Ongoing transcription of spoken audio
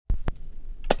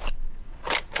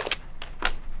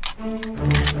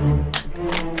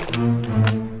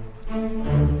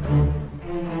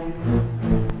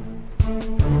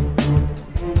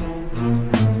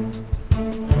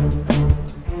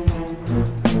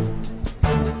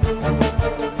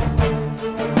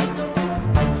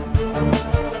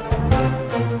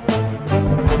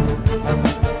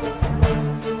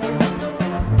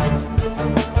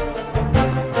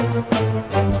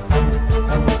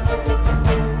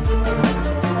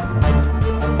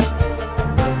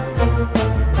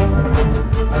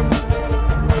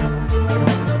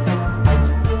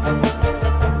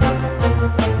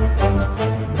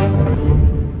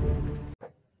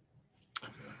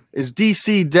Is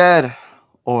DC dead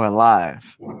or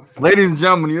alive? Ladies and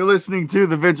gentlemen, you're listening to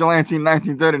the Vigilante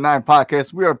 1939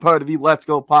 podcast. We are part of the Let's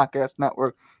Go Podcast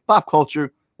Network, pop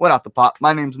culture without the pop.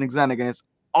 My name's Nick Zeddy, and as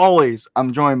always,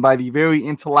 I'm joined by the very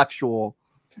intellectual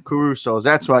Carusos.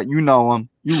 That's right, you know him,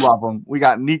 you love him. We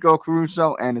got Nikko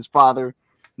Caruso and his father,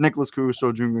 Nicholas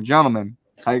Caruso Jr. Gentlemen,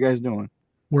 how you guys doing?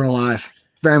 We're alive.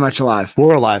 Very much alive.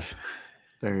 We're alive.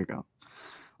 There you go.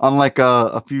 Unlike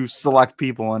a few select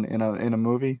people in a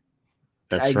movie.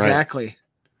 That's exactly. Right.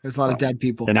 There's a lot of dead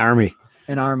people. An army.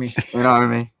 Army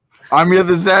of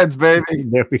the Zeds, baby.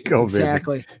 There we go,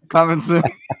 exactly. baby. Coming soon.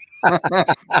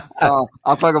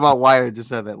 I'll talk about why I just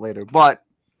said that later. But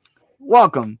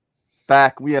welcome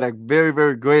back. We had a very,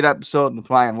 very great episode with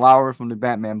Ryan Lauer from the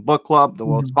Batman Book Club. The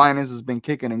world's finest has been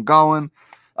kicking and going.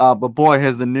 But boy,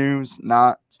 has the news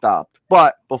not stopped.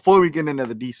 But before we get into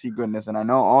the DC goodness, and I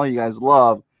know all you guys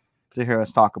love to hear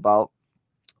us talk about,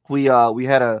 we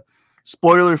had a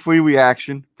spoiler-free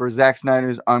reaction for Zack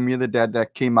Snyder's Army of the Dead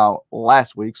that came out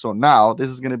last week. So now this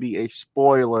is going to be a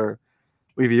spoiler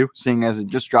review, seeing as it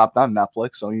just dropped on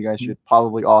Netflix. So you guys should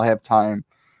probably all have time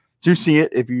to see it.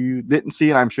 If you didn't see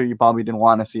it, I'm sure you probably didn't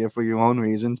want to see it for your own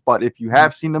reasons. But if you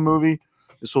have seen the movie,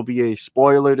 this will be a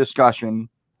spoiler discussion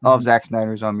of Zack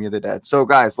Snyder's Army of the Dead. So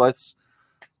guys, let's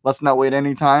not wait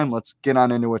any time. Let's get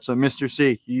on into it. So Mr.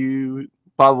 C, you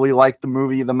probably liked the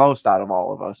movie the most out of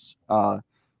all of us.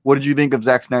 What did you think of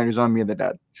Zack Snyder's Army of the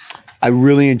Dead? I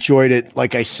really enjoyed it.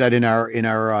 Like I said in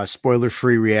our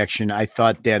spoiler-free reaction, I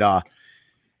thought that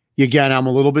again, I'm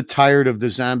a little bit tired of the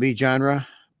zombie genre,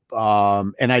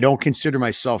 and I don't consider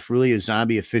myself really a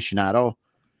zombie aficionado.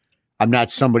 I'm not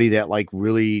somebody that like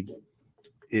really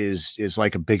is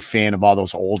like a big fan of all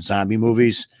those old zombie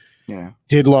movies. Yeah,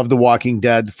 did love The Walking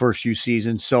Dead the first few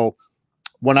seasons. So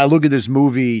when I look at this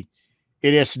movie,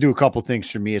 it has to do a couple things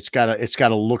for me. It's got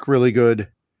to look really good.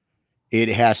 It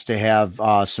has to have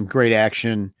some great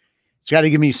action. It's got to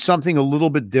give me something a little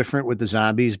bit different with the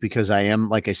zombies because I am,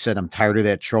 like I said, I'm tired of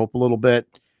that trope a little bit.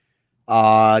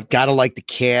 Got to like the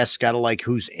cast, got to like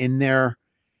who's in there.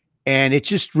 And it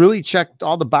just really checked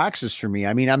all the boxes for me.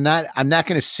 I mean, I'm not going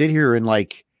to sit here and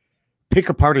like pick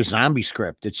apart a zombie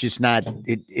script. It's just not,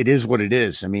 it is what it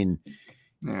is. I mean,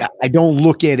 yeah. I don't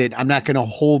look at it. I'm not going to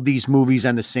hold these movies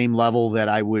on the same level that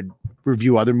I would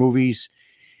review other movies.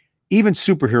 Even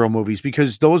superhero movies,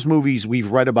 because those movies,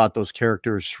 we've read about those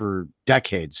characters for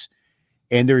decades,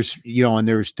 and there's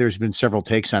been several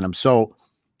takes on them. So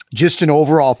just an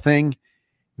overall thing,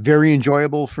 very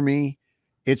enjoyable for me.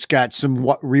 It's got some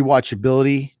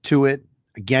rewatchability to it.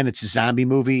 Again, it's a zombie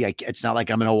movie. It's not like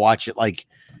I'm going to watch it like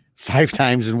 5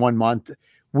 times in 1 month.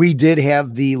 We did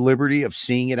have the liberty of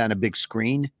seeing it on a big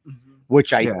screen,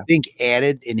 which I think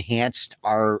enhanced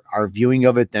our viewing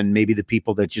of it than maybe the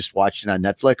people that just watched it on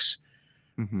Netflix.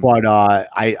 But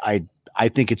I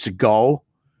think it's a go.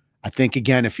 I think,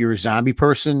 again, if you're a zombie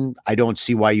person, I don't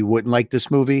see why you wouldn't like this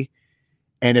movie.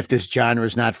 And if this genre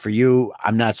is not for you,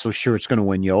 I'm not so sure it's going to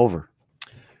win you over.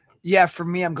 Yeah, for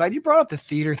me, I'm glad you brought up the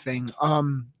theater thing.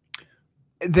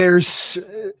 There's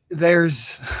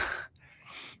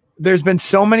been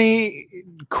so many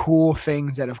cool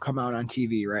things that have come out on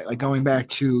TV, right? Like going back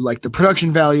to like the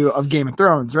production value of Game of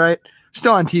Thrones, right?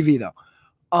 Still on TV though.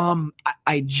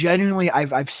 I genuinely,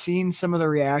 I've seen some of the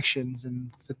reactions,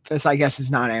 and this I guess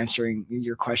is not answering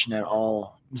your question at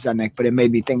all, Zednick, but it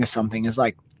made me think of something. Is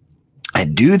like, I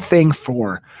do think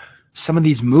for some of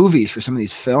these movies, for some of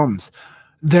these films,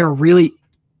 there really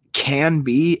can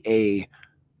be a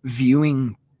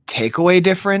viewing takeaway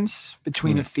difference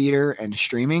between a theater and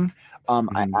streaming.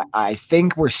 I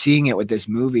think we're seeing it with this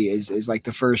movie is like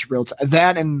the first real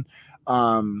that, and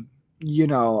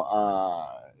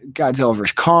Godzilla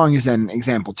vs. Kong is an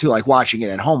example too. Like watching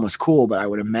it at home was cool, but I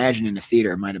would imagine in the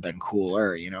theater it might have been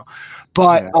cooler,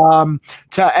 But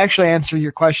to actually answer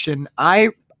your question, I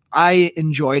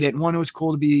enjoyed it. One, it was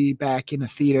cool to be back in the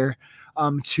theater.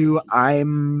 Two,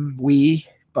 we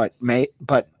but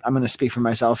I'm going to speak for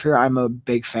myself here. I'm a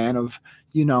big fan of,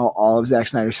 all of Zack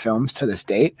Snyder's films to this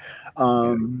date.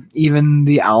 Even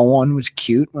the Owl one was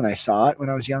cute when I saw it when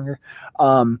I was younger.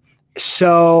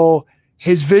 So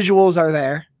his visuals are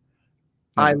there.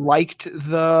 I liked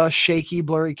the shaky,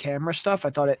 blurry camera stuff. I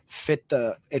thought it fit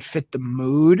the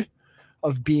mood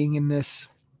of being in this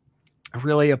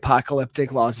really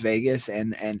apocalyptic Las Vegas,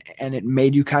 and it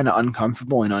made you kind of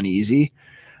uncomfortable and uneasy.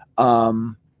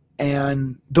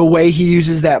 And the way he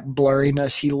uses that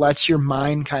blurriness, he lets your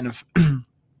mind kind of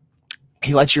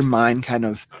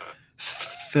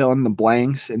fill in the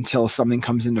blanks until something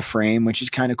comes into frame, which is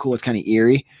kind of cool. It's kind of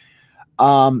eerie.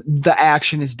 The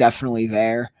action is definitely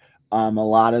there. A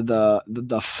lot of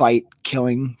the fight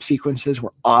killing sequences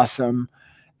were awesome.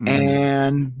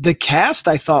 And the cast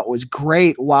I thought was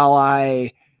great. While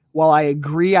I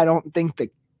agree, I don't think the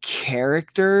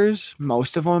characters,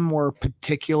 most of them, were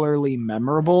particularly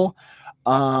memorable.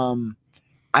 I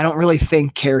don't really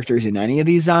think characters in any of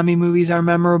these zombie movies are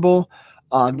memorable.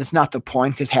 That's not the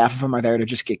point, because half of them are there to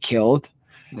just get killed,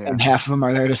 and half of them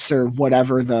are there to serve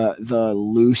whatever the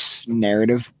loose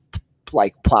narrative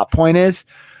plot point is.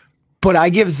 But I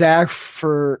give Zack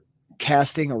for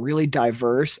casting a really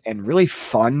diverse and really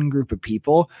fun group of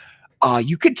people.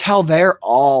 You could tell they're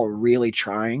all really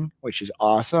trying, which is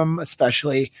awesome.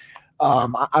 Especially,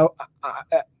 I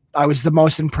was the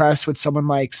most impressed with someone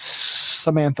like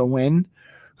Samantha Wynn,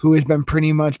 who has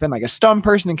pretty much been like a stunt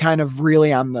person and kind of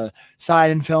really on the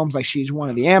side in films. Like, she's one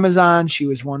of the Amazons. She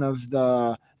was one of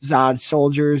the Zod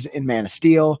soldiers in Man of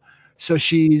Steel. So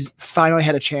she's finally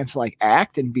had a chance to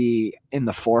act and be in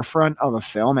the forefront of a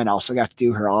film, and also got to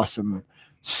do her awesome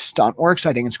stunt work. So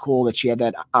I think it's cool that she had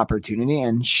that opportunity,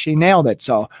 and she nailed it.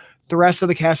 So the rest of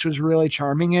the cast was really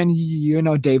charming, and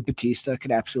Dave Bautista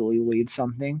could absolutely lead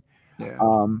something.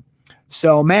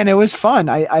 So man, it was fun.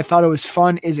 I thought it was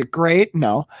fun. Is it great?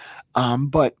 No.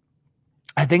 But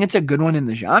I think it's a good one in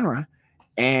the genre.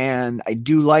 And I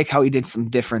do like how he did some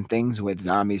different things with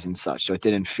zombies and such. So it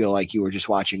didn't feel like you were just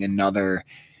watching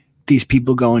these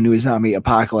people go into a zombie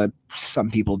apocalypse. Some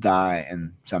people die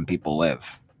and some people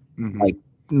live. Like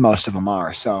most of them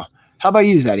are. So how about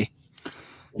you, Zeddy?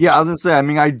 Yeah, I was gonna say,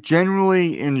 I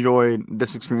genuinely enjoyed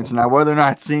this experience. Now, whether or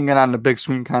not seeing it on the big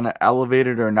screen kind of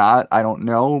elevated or not, I don't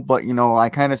know. But I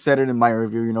kind of said it in my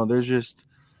review.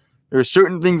 There's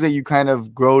certain things that you kind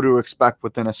of grow to expect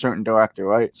within a certain director,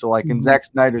 right? So, like in Zack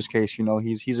Snyder's case,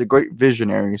 he's a great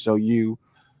visionary. So you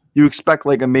expect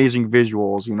amazing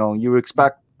visuals. You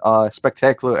expect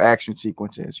spectacular action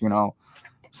sequences.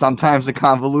 Sometimes a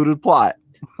convoluted plot.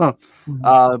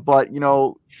 But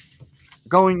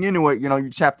going into it, you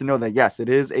just have to know that, yes, it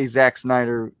is a Zack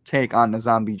Snyder take on the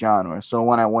zombie genre. So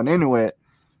when I went into it,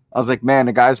 I was like, man,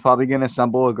 the guy's probably going to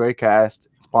assemble a great cast.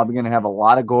 It's probably going to have a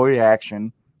lot of gory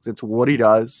action. It's what he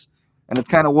does. And it's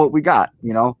kind of what we got,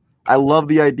 I love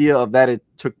the idea of that it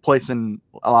took place in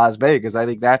Las Vegas. I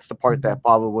think that's the part that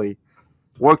probably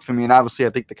worked for me. And obviously, I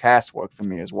think the cast worked for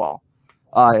me as well.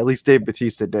 At least Dave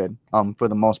Bautista did, for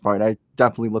the most part. I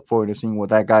definitely look forward to seeing what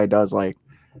that guy does,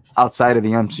 outside of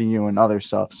the MCU and other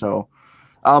stuff. So,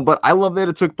 but I love that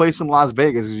it took place in Las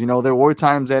Vegas, because, there were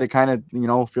times that it kind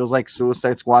of, feels like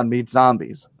Suicide Squad meets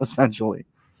zombies, essentially.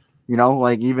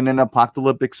 Even in an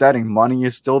apocalyptic setting, money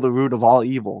is still the root of all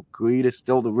evil. Greed is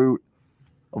still the root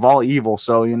of all evil.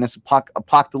 So in this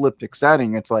apocalyptic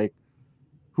setting, it's like,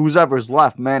 who's ever's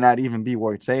left may not even be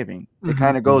worth saving. It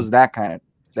kind of goes that kind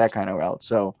of route.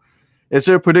 So is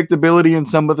there predictability in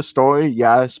some of the story?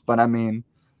 Yes. But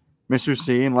Mr.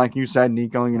 C, and like you said,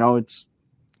 Nico, it's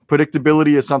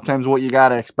predictability is sometimes what you got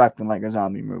to expect in a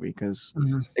zombie movie, because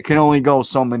it can only go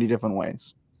so many different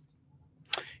ways.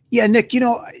 Yeah, Nick,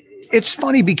 it's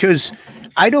funny because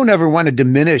I don't ever want to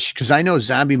diminish, because I know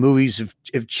zombie movies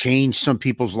have changed some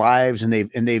people's lives, and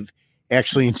they've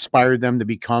actually inspired them to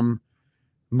become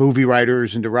movie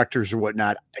writers and directors or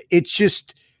whatnot. It's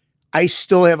just, I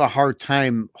still have a hard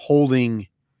time holding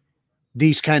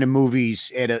these kind of movies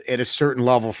at a certain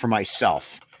level for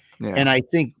myself. Yeah. And I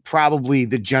think probably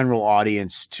the general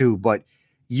audience too, but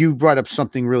you brought up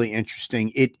something really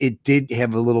interesting. It did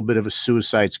have a little bit of a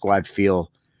Suicide Squad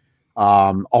feel,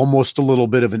 almost a little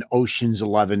bit of an Ocean's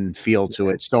 11 feel to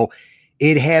it. So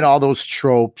it had all those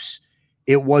tropes.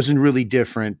 It wasn't really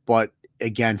different, but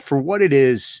again, for what it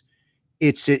is,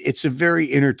 it's a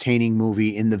very entertaining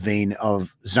movie in the vein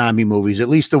of zombie movies, at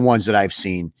least the ones that I've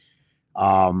seen.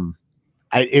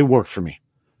 It worked for me.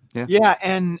 Yeah.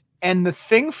 And the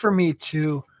thing for me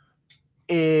too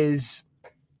is,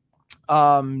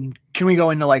 can we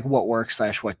go into what worked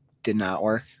 / what did not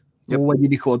work? Yep. Would you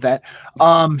be cool with that?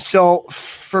 So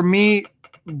for me,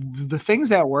 the things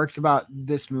that worked about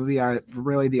this movie are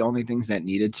really the only things that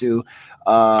needed to.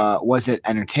 Was it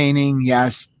entertaining?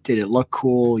 Yes. Did it look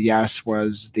cool? Yes.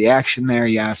 Was the action there?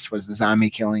 Yes. Was the zombie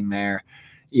killing there?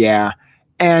 Yeah.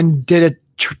 And did it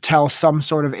tell some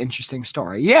sort of interesting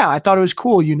story? Yeah. I thought it was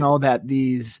cool, that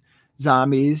these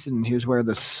zombies, and here's where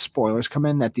the spoilers come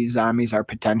in, that these zombies are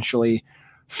potentially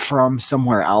from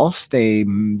somewhere else.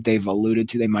 They've alluded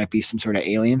to they might be some sort of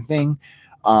alien thing.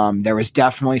 There was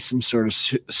definitely some sort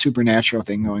of supernatural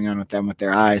thing going on with them with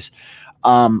their eyes.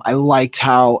 I liked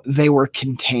how they were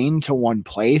contained to one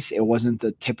place. It wasn't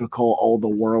the typical, oh, the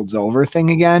world's over thing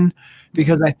again,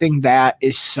 because I think that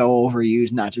is so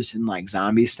overused, not just in like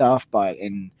zombie stuff, but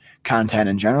in content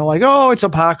in general. Like, oh, it's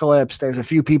apocalypse. There's a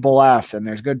few people left and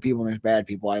there's good people and there's bad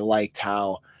people. I liked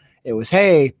how it was,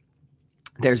 hey,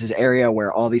 there's this area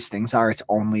where all these things are. It's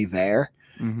only there.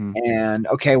 Mm-hmm. And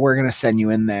okay, we're going to send you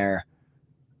in there.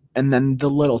 And then the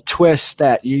little twist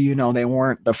that they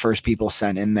weren't the first people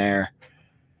sent in there.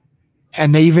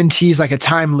 And they even tease like a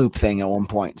time loop thing at one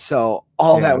point. So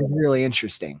that was really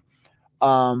interesting.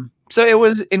 So it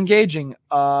was engaging.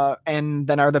 And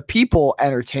then are the people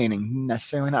entertaining?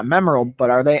 Necessarily not memorable, but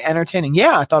are they entertaining?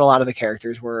 Yeah, I thought a lot of the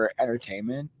characters were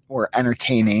entertaining,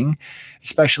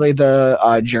 especially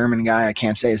the German guy. I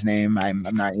can't say his name. I'm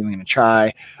not even going to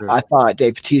try. Sure. I thought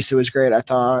Dave Bautista was great. I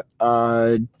thought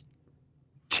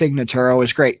Tig Notaro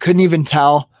was great. Couldn't even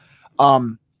tell.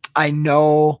 I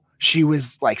know she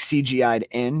was like CGI'd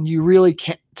in. You really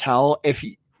can't tell if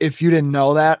you didn't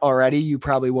know that already. You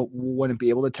probably wouldn't be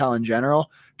able to tell in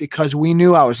general, because we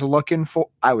knew I was looking for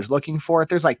it.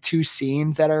 There's like 2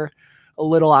 scenes that are a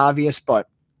little obvious, but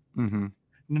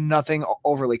nothing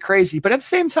overly crazy. But at the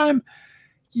same time,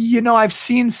 I've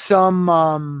seen some,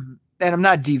 and I'm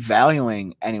not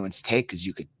devaluing anyone's take, because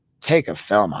you could take a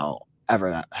film however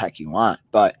the heck you want,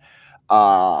 but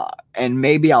and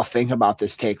maybe I'll think about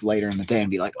this take later in the day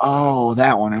and be like, oh,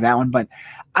 that one or that one. But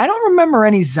I don't remember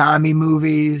any zombie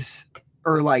movies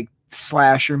or like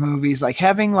slasher movies like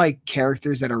having like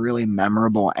characters that are really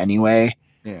memorable anyway.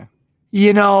 Yeah.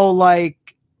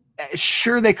 Like,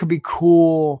 sure, they could be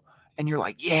cool and you're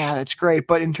like, yeah, that's great.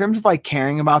 But in terms of like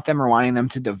caring about them or wanting them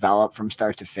to develop from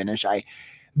start to finish,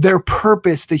 their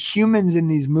purpose, the humans in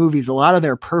these movies, a lot of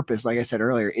their purpose, like I said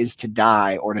earlier, is to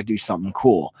die or to do something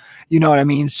cool. You know what I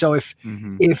mean? So if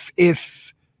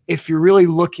you're really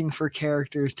looking for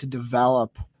characters to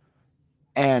develop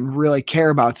and really care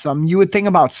about some, you would think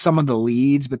about some of the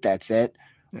leads, but that's it.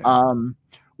 Yeah.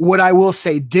 What I will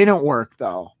say didn't work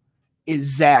though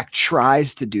is Zack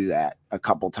tries to do that a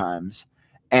couple times.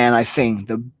 And I think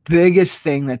the biggest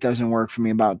thing that doesn't work for me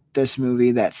about this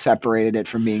movie that separated it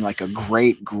from being like a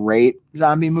great, great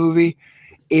zombie movie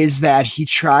is that he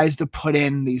tries to put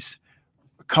in these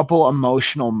couple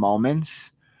emotional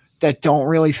moments that don't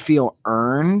really feel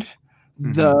earned.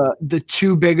 The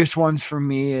 2 biggest ones for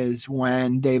me is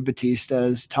when Dave Bautista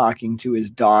is talking to his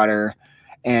daughter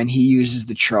and he uses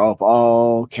the trope,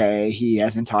 oh, okay, he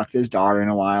hasn't talked to his daughter in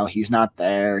a while. He's not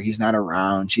there. He's not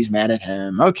around. She's mad at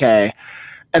him. Okay.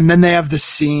 And then they have the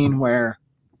scene where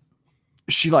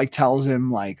she like tells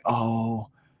him like, oh,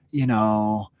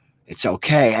 it's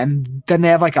okay. And then they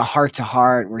have like a heart to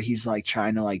heart where he's like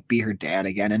trying to like be her dad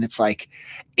again. And it's like,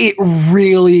 it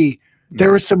really,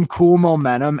 there was some cool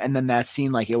momentum. And then that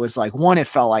scene, like, it was like, 1, it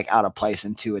felt like out of place.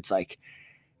 And 2, it's like,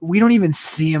 we don't even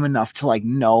see him enough to like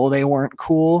know they weren't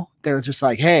cool. They're just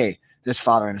like, hey, this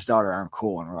father and his daughter aren't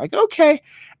cool. And we're like, okay.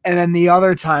 And then the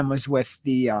other time was with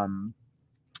his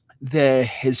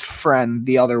friend,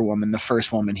 the other woman, the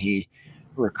first woman he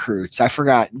recruits. I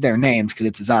forgot their names because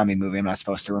it's a zombie movie. I'm not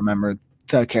supposed to remember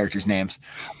the characters' names.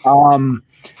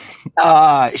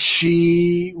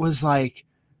 She was like,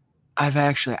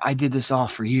 I did this all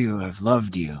for you. I've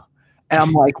loved you. And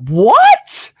I'm like,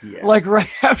 what? Yeah. Like right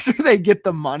after they get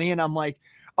the money, and I'm like,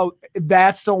 oh,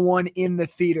 that's the one in the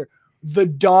theater. The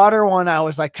daughter one, I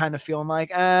was like kind of feeling like,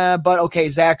 but okay,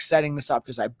 Zack's setting this up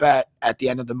because I bet at the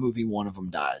end of the movie, one of them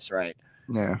dies, right?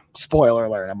 Yeah. Spoiler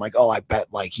alert. I'm like, oh, I bet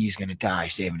like he's going to die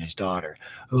saving his daughter.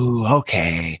 Ooh,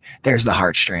 okay. There's the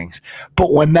heartstrings.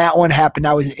 But when that one happened,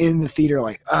 I was in the theater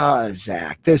like,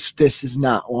 Zack, this is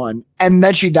not one. And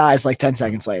then she dies like 10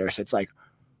 seconds later. So it's like,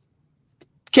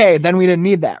 okay, then we didn't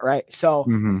need that, right? So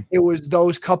it was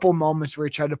those couple moments where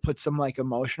he tried to put some like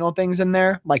emotional things in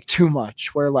there, like too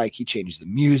much, where like he changes the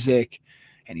music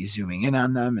and he's zooming in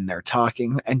on them and they're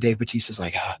talking. And Dave Bautista's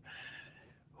like,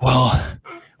 well,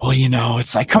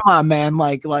 it's like, come on, man,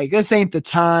 like this ain't the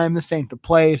time, this ain't the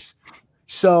place.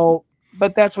 So,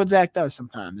 but that's what Zack does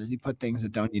sometimes, is he put things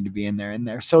that don't need to be in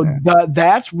there. So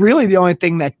that's really the only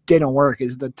thing that didn't work,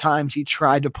 is the times he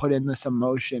tried to put in this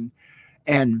emotion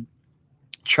and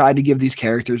tried to give these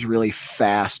characters really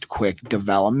fast, quick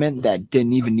development that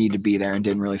didn't even need to be there and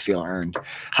didn't really feel earned.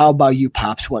 How about you,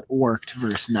 Pops? What worked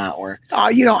versus not worked?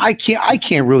 I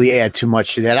can't really add too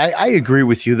much to that. I agree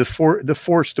with you. The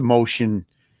forced emotion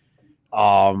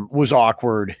was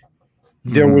awkward.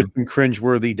 There was some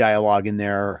cringeworthy dialogue in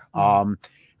there.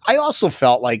 I also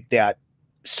felt like that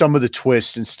some of the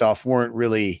twists and stuff weren't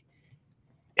really,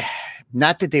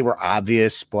 not that they were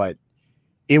obvious, but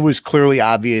it was clearly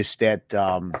obvious that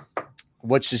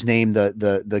what's his name,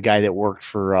 the guy that worked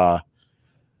for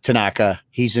Tanaka,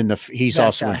 he's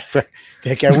also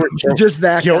that guy worked just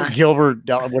that guy. Gilbert,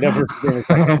 whatever.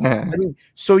 I mean,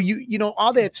 so you know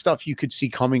all that stuff you could see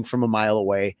coming from a mile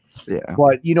away. Yeah,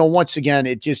 but once again,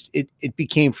 it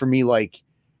became for me like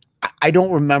I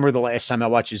don't remember the last time I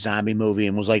watched a zombie movie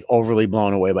and was like overly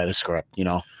blown away by the script.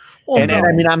 Well, and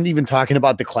I mean, I'm even talking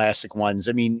about the classic ones.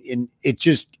 I mean, it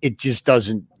just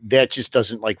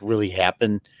doesn't like really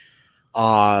happen.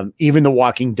 Even The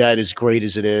Walking Dead, as great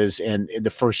as it is, and in the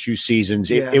first few seasons,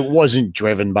 it wasn't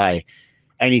driven by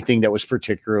anything that was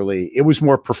particularly, it was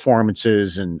more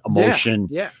performances and emotion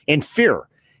and fear.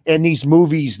 And these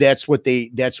movies, that's what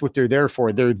they're there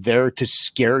for. They're there to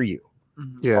scare you.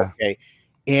 Yeah. Okay.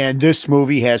 And this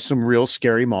movie has some real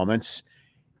scary moments.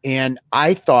 And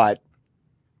I thought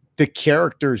the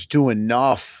characters do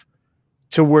enough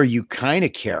to where you kind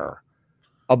of care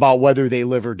about whether they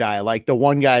live or die. Like the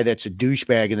one guy that's a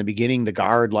douchebag in the beginning, the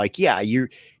guard, like, yeah, you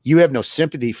have no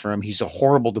sympathy for him. He's a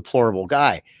horrible, deplorable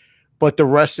guy. But the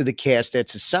rest of the cast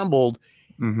that's assembled,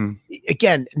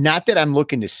 again, not that I'm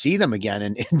looking to see them again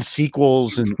in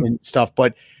sequels and stuff,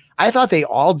 but I thought they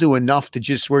all do enough to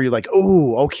just where you're like,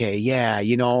 oh, okay, yeah,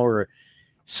 or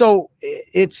so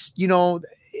it's,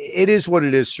 it is what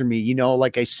it is for me.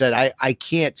 Like I said, I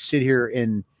can't sit here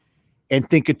and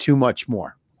think of too much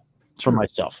more for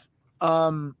myself.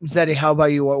 Zeddy, how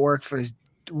about you? What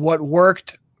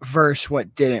worked versus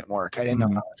what didn't work? I didn't know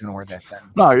how I was going to word that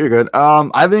sentence. No, you're good.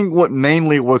 I think what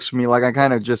mainly works for me, like I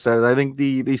kind of just said, I think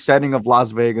the setting of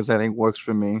Las Vegas, I think works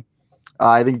for me.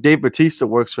 I think Dave Bautista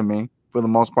works for me for the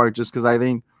most part, just because I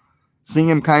think seeing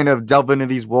him kind of delve into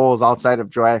these roles outside of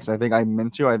Drax, I think I'm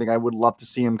into. I think I would love to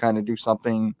see him kind of do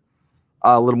something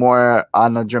a little more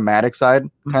on the dramatic side,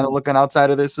 kind of looking outside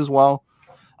of this as well.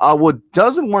 What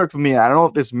doesn't work for me, I don't know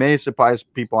if this may surprise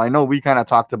people. I know we kind of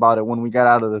talked about it when we got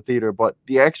out of the theater, but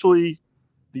the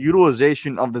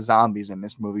utilization of the zombies in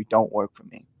this movie don't work for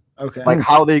me. Okay. Like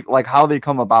how they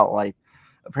come about. Like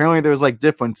apparently there's like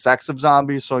different sects of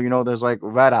zombies. So, there's like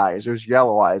red eyes, there's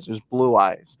yellow eyes, there's blue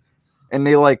eyes. And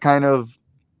they like kind of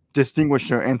distinguish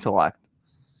their intellect.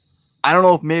 I don't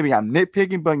know if maybe I'm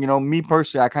nitpicking, but me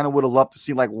personally, I kind of would have loved to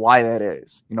see like why that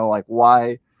is. Like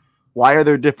why are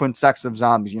there different sects of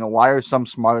zombies? Why are some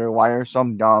smarter? Why are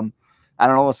some dumb? I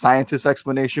don't know. A scientist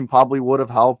explanation probably would have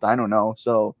helped. I don't know.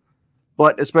 So,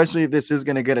 but especially if this is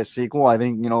going to get a sequel, I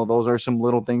think, those are some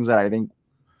little things that I think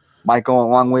might go a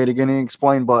long way to getting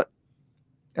explained. But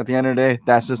at the end of the day,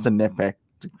 that's just a nitpick.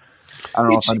 I don't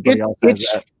know if anybody else has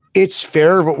that. It's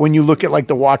fair, but when you look at like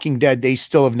The Walking Dead, they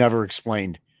still have never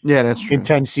explained. Yeah, that's true. In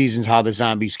 10 seasons, how the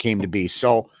zombies came to be.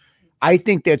 So I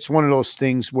think that's one of those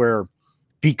things where,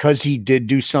 because he did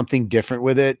do something different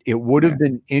with it, it would have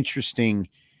been interesting.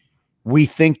 We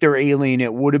think they're alien.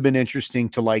 It would have been interesting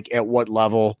to like at what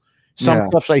level. Some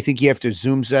stuff I think you have to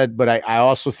zoom Zed, but I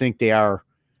also think they are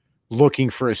looking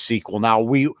for a sequel. Now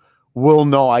we will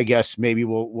know, I guess maybe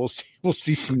we'll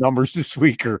see some numbers this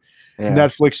week, or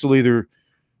Netflix will either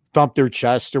thump their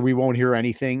chest or we won't hear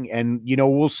anything, and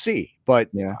we'll see. But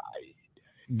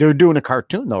they're doing a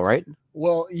cartoon though, right?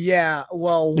 Well, yeah.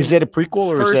 Well, is that a prequel,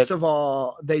 or first of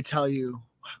all, they tell you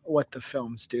what the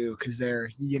films do because they're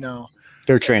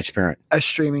transparent. A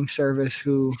streaming service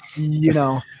who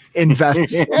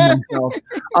invests in themselves,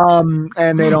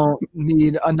 and they don't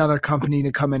need another company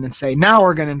to come in and say, now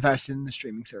we're going to invest in the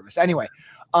streaming service. Anyway,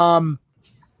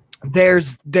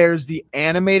 there's the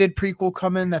animated prequel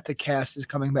coming that the cast is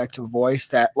coming back to voice.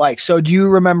 That so do you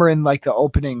remember in like the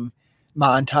opening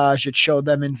montage it showed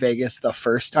them in Vegas the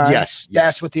first time? Yes.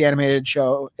 That's what the animated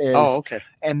show is. Oh, okay.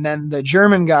 And then the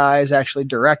German guy is actually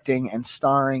directing and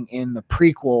starring in the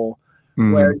prequel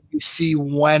where you see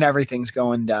when everything's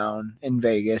going down in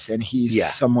Vegas and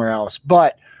he's somewhere else.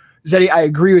 But Zeddy, I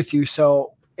agree with you.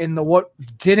 So in the what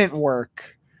didn't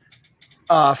work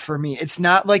for me, it's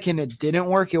not like it didn't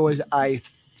work. It was, I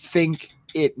think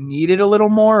it needed a little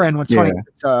more. And what's funny,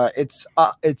 it's a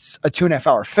 2.5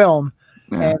 hour film.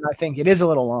 And I think it is a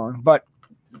little long, but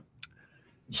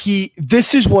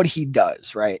this is what he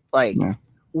does, right? Like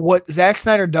what Zack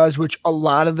Snyder does, which a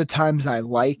lot of the times I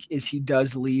like, is he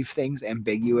does leave things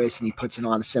ambiguous and he puts in a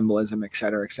lot of symbolism, et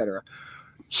cetera, et cetera.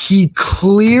 He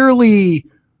clearly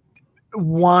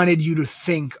wanted you to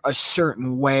think a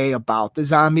certain way about the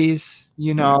zombies,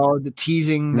 the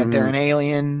teasing that they're an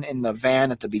alien in the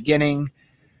van at the beginning,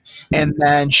 and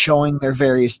then showing their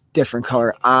various different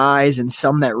color eyes and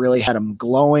some that really had them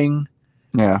glowing.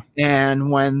 Yeah.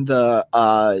 And when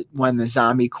the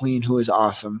zombie queen, who is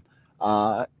awesome,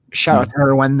 shout out to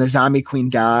her, when the zombie queen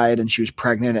died and she was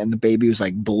pregnant and the baby was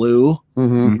like blue,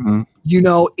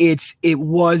 it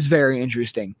was very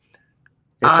interesting.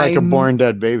 It's like a born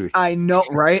dead baby. I know,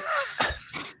 right?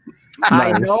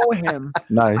 I know him.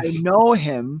 Nice. I know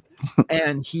him.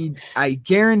 And I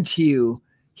guarantee you,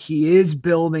 he is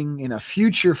building in a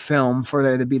future film for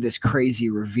there to be this crazy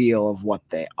reveal of what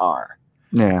they are.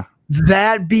 Yeah.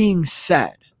 That being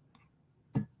said,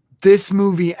 this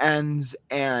movie ends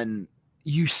and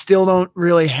you still don't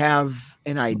really have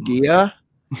an idea.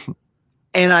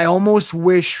 And I almost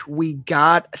wish we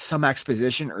got some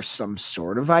exposition or some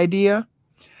sort of idea.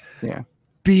 Yeah.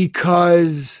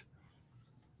 Because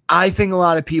I think a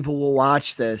lot of people will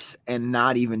watch this and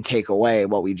not even take away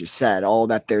what we just said.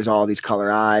 That there's all these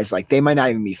color eyes. Like, they might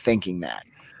not even be thinking that.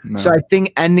 No. So I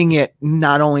think ending it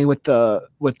not only with the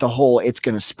whole it's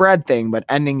going to spread thing, but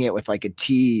ending it with like a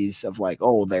tease of like,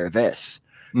 oh, they're this,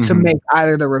 to make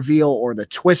either the reveal or the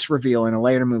twist reveal in a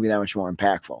later movie that much more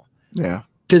impactful. Yeah.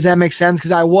 Does that make sense?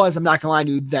 Because I'm not gonna lie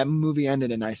to you, that movie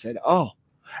ended and I said, oh.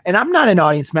 And I'm not an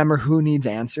audience member who needs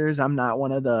answers. I'm not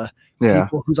one of the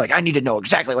people who's like, I need to know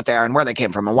exactly what they are and where they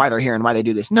came from and why they're here and why they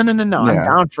do this. No.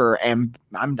 Yeah.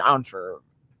 I'm down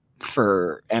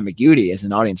for ambiguity as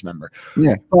an audience member.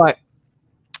 Yeah. But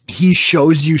he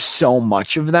shows you so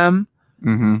much of them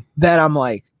that I'm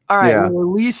like, all right, well,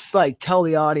 at least like tell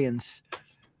the audience,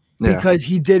 because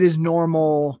he did his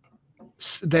normal.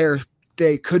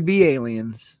 They could be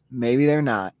aliens, maybe they're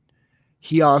not.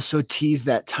 He also teased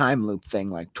that time loop thing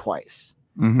like twice.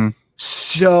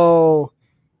 So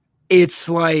it's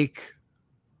like,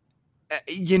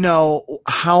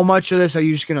 how much of this are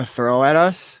you just going to throw at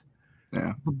us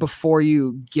before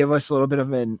you give us a little bit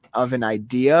of an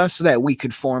idea so that we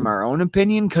could form our own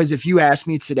opinion? Because if you ask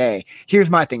me today,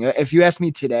 here's my thing. If you ask me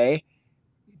today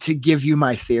to give you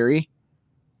my theory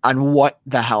on what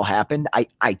the hell happened,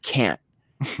 I can't,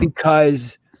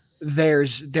 because there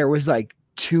was like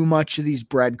too much of these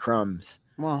breadcrumbs.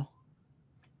 Well,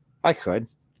 I could.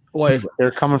 What is it? They're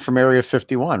coming from Area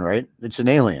 51, right? It's an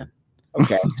alien.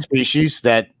 Okay. Species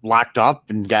that locked up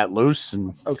and got loose,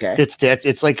 and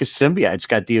it's like a symbiote. It's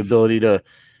got the ability to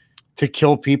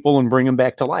kill people and bring them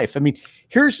back to life. I mean,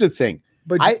 here's the thing.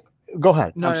 But go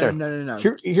ahead. No, I'm sorry. No.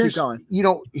 Here's keep going.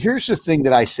 Here's the thing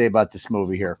that I say about this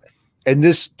movie here, and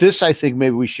this I think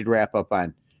maybe we should wrap up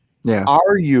on. Yeah.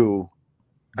 Are you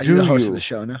the host of the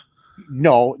show now?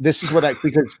 No, this is what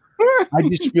because I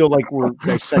just feel like we're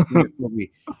dissecting this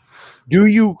movie. Do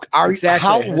you are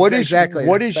exactly? What is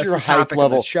your hype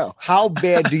level? Show. How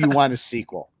bad do you want a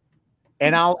sequel?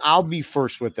 And I'll be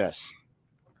first with this.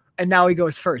 And now he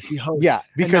goes first. He hosts. Yeah,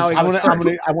 because I want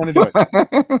to do it.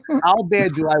 How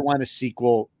bad do I want a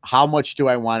sequel? How much do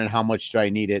I want it? How much do I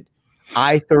need it?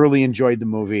 I thoroughly enjoyed the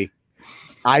movie.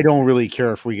 I don't really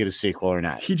care if we get a sequel or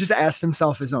not. He just asked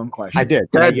himself his own question. I did.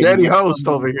 Daddy host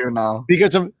over here now.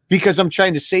 Because I'm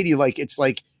trying to say to you, like, it's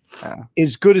like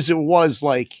as good as it was,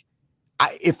 like,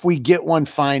 if we get one,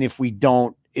 fine. If we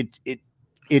don't,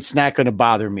 it's not going to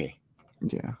bother me.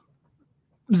 Yeah.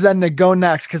 Zeddy, go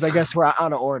next, because I guess we're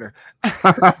out of order.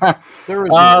 There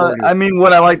is no order. I mean,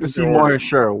 would I like to see more?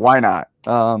 Sure, why not?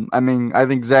 I mean, I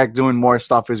think Zack doing more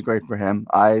stuff is great for him.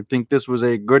 I think this was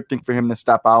a good thing for him to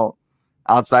step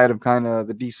outside of kind of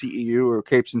the DCEU or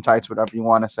capes and tights, whatever you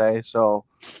want to say. So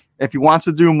if he wants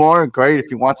to do more, great. If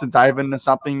he wants to dive into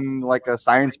something like a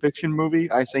science fiction movie,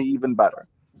 I say even better.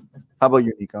 How about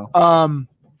you, Nico?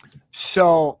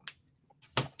 So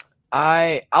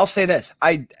I'll say this.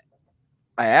 I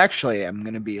actually am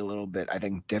going to be a little bit, I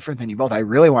think, different than you both. I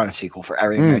really want a sequel for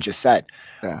everything I just said.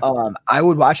 Yeah. I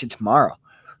would watch it tomorrow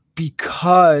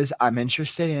because I'm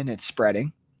interested in it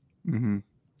spreading. Mm-hmm.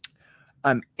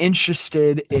 I'm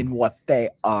interested in what they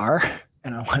are,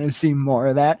 and I want to see more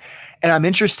of that. And I'm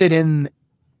interested in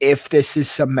if this is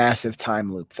some massive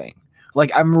time loop thing.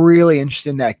 Like, I'm really interested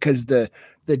in that because the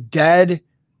dead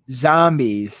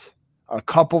zombies, a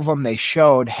couple of them they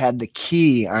showed had the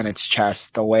key on its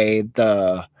chest the way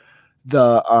the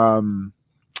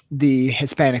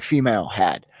Hispanic female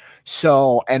had.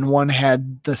 So, and one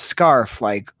had the scarf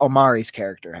like Omari's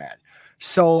character had.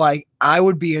 So, like, I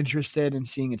would be interested in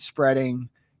seeing it spreading,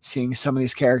 seeing some of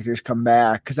these characters come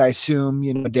back, because I assume,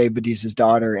 Dave Bautista's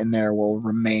daughter in there will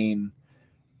remain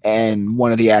and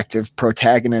one of the active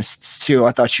protagonists too.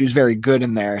 I thought she was very good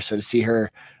in there. So to see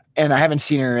her, and I haven't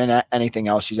seen her in anything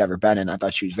else she's ever been in, I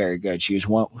thought she was very good. She was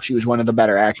one of the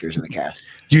better actors in the cast.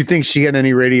 Do you think she had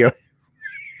any radiation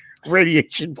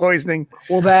poisoning?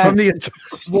 Well,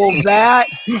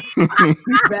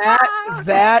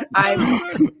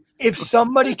 if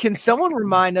someone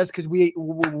remind us, because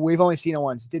we've only seen it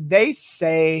once. Did they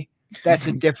say that's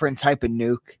a different type of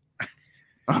nuke?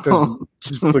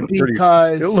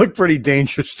 It looked pretty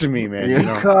dangerous to me, man.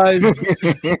 Because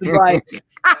like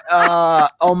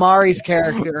Omari's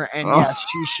character, and yes,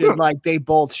 she should they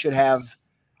both should have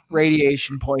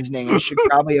radiation poisoning, and should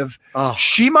probably have.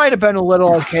 She might have been a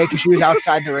little okay because she was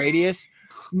outside the radius.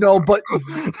 No, but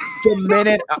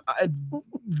the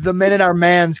minute our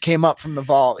mans came up from the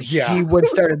vault, he would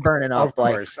started burning up. Of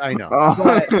course, I know.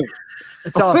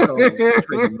 It's also a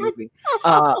freaking movie.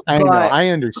 I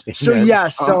understand.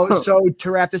 So so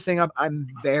to wrap this thing up, I'm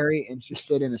very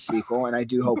interested in a sequel, and I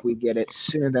do hope we get it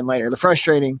sooner than later. The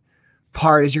frustrating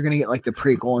part is you're gonna get the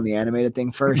prequel and the animated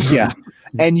thing first. Yeah.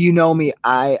 And you know me,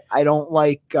 I don't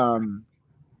like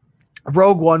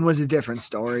Rogue One was a different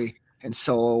story, and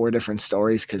Solo were different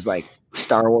stories, because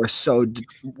Star Wars is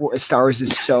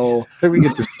so we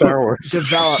get to Star Wars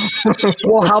developed.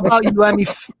 Well, how about you let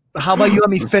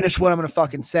me finish what I'm gonna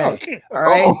fucking say? Okay. All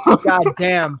right. God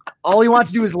damn. All he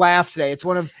wants to do is laugh today. It's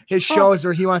one of his shows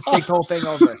where he wants to take the whole thing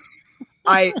over.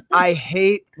 I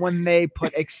hate when they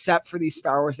put, except for these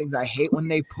Star Wars things, I hate when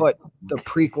they put the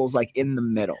prequels in the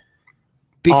middle.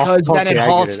 Because then it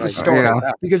halts the story.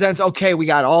 Yeah. Because then it's okay, we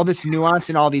got all this nuance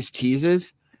and all these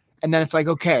teases, and then it's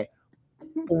okay,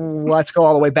 let's go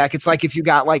all the way back. It's if you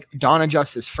got Dawn of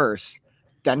Justice first,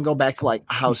 then go back to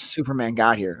how Superman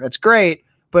got here. That's great,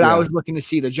 but I was looking to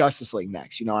see the Justice League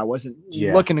next. I wasn't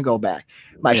looking to go back.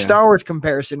 My Star Wars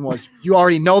comparison was you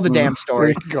already know the damn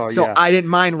story, I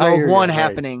didn't mind Rogue One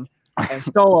happening and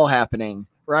Solo happening,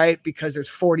 right? Because there's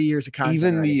 40 years of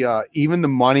content. Even the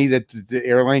money that the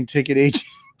airline ticket agent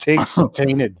takes is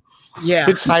tainted. Yeah,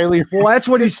 it's highly. Well, that's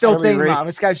what he's still thinking about.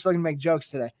 This guy's just looking to make jokes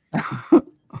today.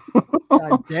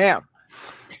 God damn.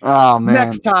 Oh man.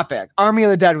 Next topic. Army of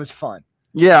the Dead was fun.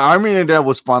 Yeah, Army of the Dead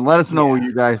was fun. Let us know what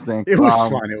you guys think. It was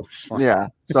fun. It was fun. Yeah.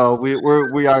 So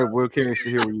we're curious to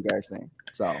hear what you guys think.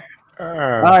 So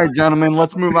all right, gentlemen,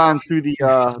 let's move on to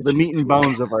the meat and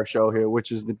bones of our show here,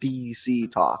 which is the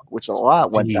DC talk, which a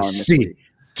lot went down this week.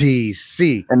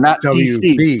 DC and not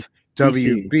WB.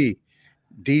 WB.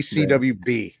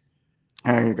 DCWB.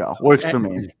 There you go. Works for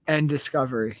me. And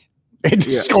Discovery.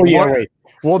 Wait.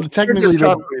 Well, technically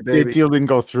the deal didn't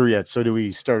go through yet. So do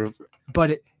we start?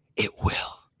 But it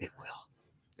will.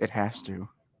 It has to.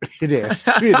 It is.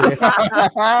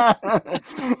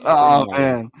 Oh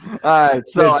man! All right,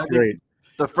 so that's great.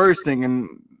 The first thing, and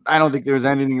I don't think there's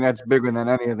anything that's bigger than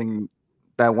anything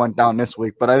that went down this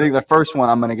week, but I think the first one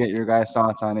I'm going to get your guys'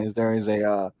 thoughts on is there is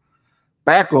a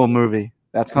Batgirl movie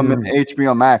that's coming to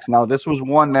HBO Max. Now, this was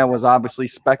one that was obviously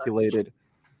speculated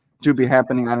to be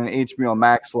happening on an HBO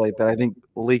Max slate that I think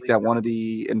leaked at one of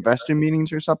the investor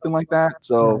meetings or something like that.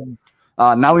 So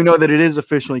now we know that it is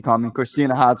officially coming.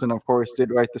 Christina Hodson, of course,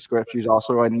 did write the script. She's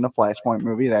also writing the Flashpoint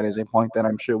movie. That is a point that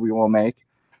I'm sure we will make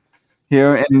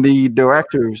here. And the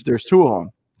directors, there's two of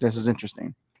them. This is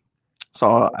interesting.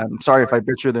 So I'm sorry if I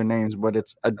butcher their names, but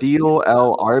it's Adil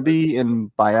El Arbi and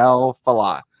Bael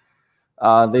Falah.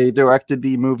 They directed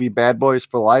the movie Bad Boys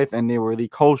for Life, and they were the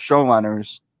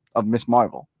co-showrunners of Miss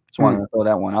Marvel. Just wanted to throw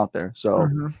that one out there. So,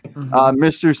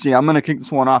 Mr. C, I'm going to kick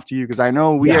this one off to you because I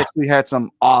know we actually had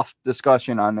some off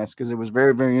discussion on this because it was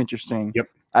very, very interesting. Yep.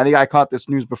 I think I caught this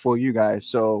news before you guys.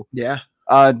 So, do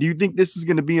you think this is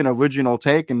going to be an original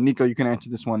take? And Nico, you can answer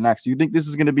this one next. Do you think this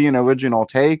is going to be an original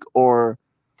take, or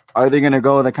are they going to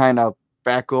go the kind of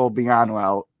Batgirl Beyond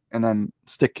route and then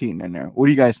stick Keaton in there? What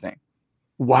do you guys think?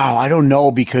 Wow, I don't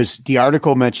know because the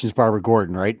article mentions Barbara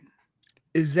Gordon, right?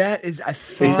 I thought it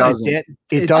doesn't.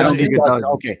 It doesn't.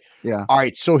 Okay. Yeah. All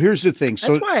right. So here's the thing.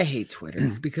 That's why I hate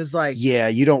Twitter because,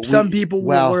 you don't. Some people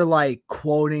were like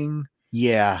quoting.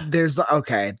 Yeah. There's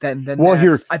then. Well,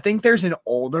 here I think there's an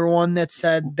older one that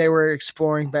said they were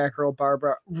exploring Batgirl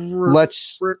Barbara.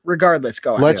 Regardless,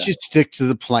 go. Let's just stick to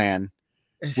the plan,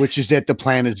 which is that the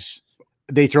plan is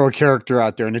they throw a character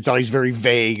out there and it's always very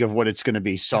vague of what it's going to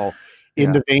be. So.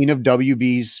 In the vein of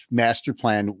WB's master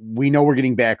plan, we know we're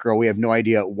getting Batgirl. We have no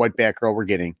idea what Batgirl we're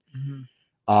getting.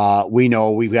 We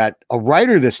know we've got a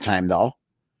writer this time, though,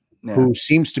 who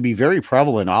seems to be very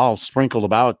prevalent, all sprinkled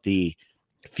about the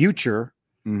future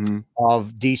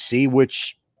of DC,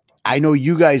 which I know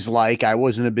you guys I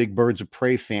wasn't a big Birds of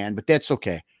Prey fan, but that's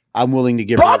okay. I'm willing to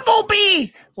give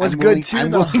Bumblebee was good too.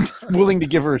 I'm willing to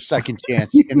give her a second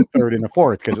chance in a third and a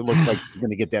fourth because it looks like she's going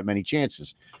to get that many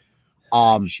chances.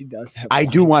 She does have. I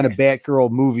do want a Batgirl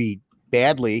movie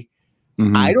badly.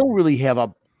 Mhm. I don't really have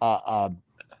a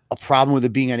problem with it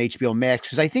being on HBO Max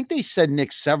because I think they said,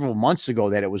 Nick, several months ago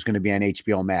that it was going to be on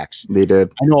HBO Max. They did.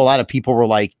 I know a lot of people were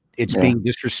like, it's being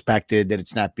disrespected that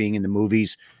it's not being in the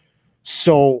movies.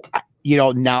 So,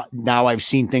 now I've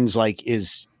seen things like,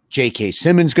 is J.K.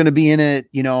 Simmons going to be in it?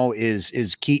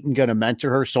 Is Keaton going to mentor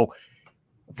her? So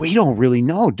we don't really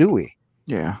know, do we?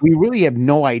 Yeah. We really have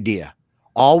no idea.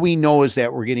 All we know is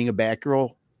that we're getting a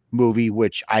Batgirl movie,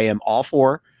 which I am all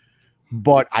for,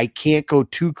 but I can't go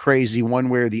too crazy one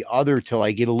way or the other till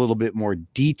I get a little bit more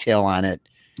detail on it.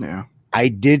 Yeah. I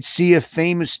did see a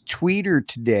famous tweeter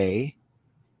today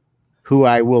who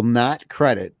I will not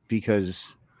credit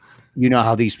because you know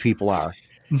how these people are,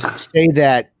 say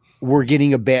that we're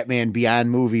getting a Batman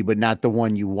Beyond movie, but not the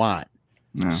one you want.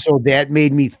 Yeah. So that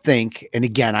made me think, and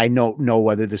again, I don't know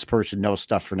whether this person knows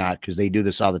stuff or not because they do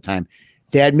this all the time.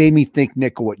 That made me think,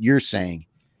 Nick, what you're saying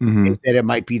is that it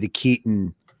might be the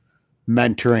Keaton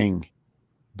mentoring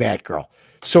Batgirl.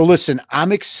 So listen,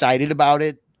 I'm excited about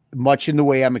it, much in the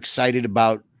way I'm excited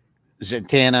about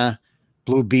Zatanna,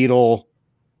 Blue Beetle,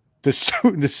 the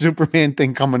Superman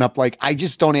thing coming up. Like, I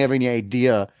just don't have any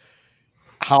idea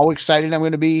how excited I'm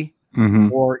going to be,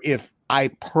 or if I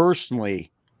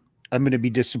personally am going to be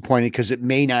disappointed because it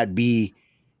may not be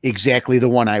exactly the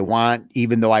one I want,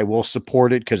 even though I will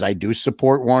support it because I do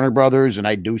support Warner Brothers and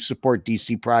I do support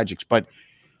DC projects. But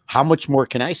how much more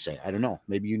can I say? I don't know.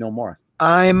 Maybe you know more.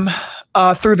 I'm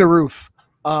through the roof.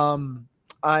 I'm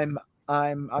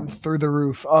through the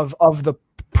roof of the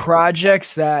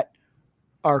projects that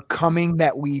are coming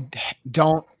that we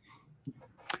didn't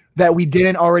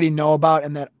already know about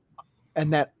and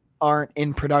that aren't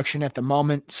in production at the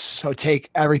moment. So take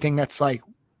everything that's like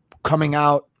coming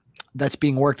out that's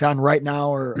being worked on right now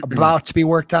or about to be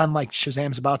worked on, like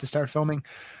Shazam's about to start filming.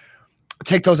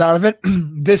 Take those out of it.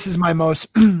 This is my most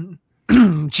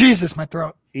Jesus, my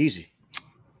throat. Easy.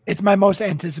 It's my most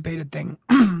anticipated thing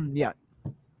yet.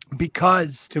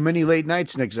 Because too many late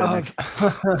nights, Nick.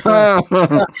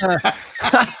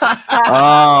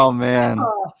 Oh man.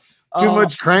 Too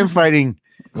much crime fighting.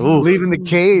 Leaving the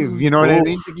cave. You know what I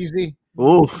mean? Easy.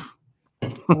 Oof.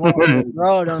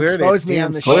 Bro, don't expose me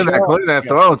on the show. Clear that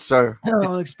throat, sir.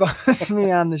 Don't expose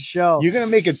me on the show. You're gonna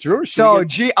make it through. So,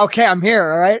 okay, I'm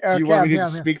here. All right. Okay, you want me to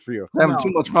speak for you? Having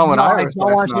too much fun with Iris. I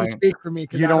don't want you to speak for me.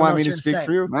 You don't want me to speak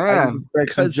for you, man?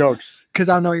 Because jokes. Because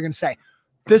I know what you're gonna say.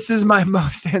 This is my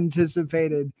most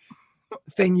anticipated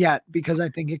thing yet because I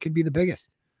think it could be the biggest.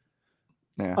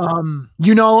 Yeah. I'm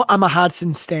a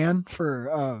Hodson stan for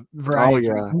a variety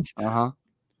of reasons.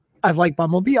 I like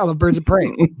Bumblebee. I love Birds of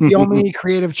Prey. The only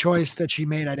creative choice that she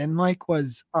made I didn't like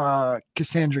was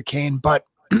Cassandra Cain, but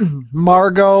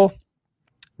Margot,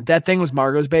 that thing was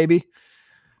Margot's baby.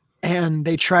 And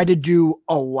they tried to do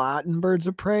a lot in Birds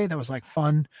of Prey. That was like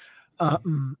fun.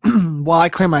 While I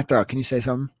clear my throat, can you say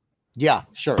something? Yeah,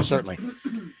 sure, certainly.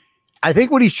 I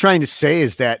think what he's trying to say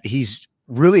is that he's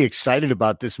really excited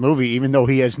about this movie, even though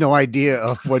he has no idea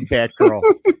of what Batgirl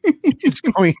it's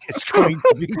going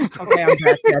to be. Okay, I'm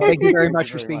back. Yeah, thank you very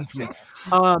much for speaking for me.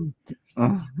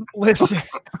 Listen.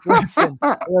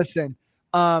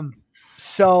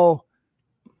 So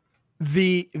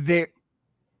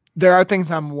there are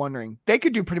things I'm wondering. They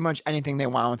could do pretty much anything they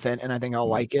want with it, and I think I'll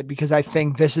like it because I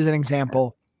think this is an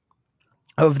example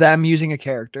of them using a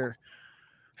character,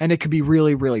 and it could be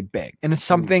really, really big. And it's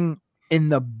something in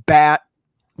the Bat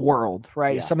world,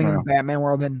 right? It's something in the Batman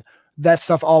world, and that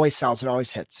stuff always sells. It always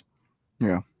hits.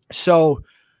 Yeah. So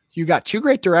you got two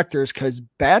great directors because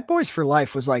Bad Boys for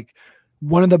Life was like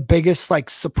one of the biggest like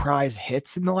surprise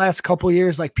hits in the last couple of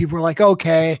years. Like people were like,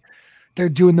 okay, they're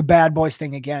doing the Bad Boys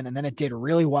thing again. And then it did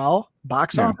really well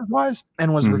box office wise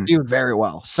and was reviewed very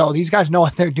well. So these guys know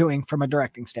what they're doing from a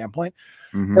directing standpoint.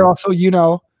 They're also,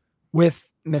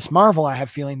 with Miss Marvel, I have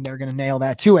a feeling they're going to nail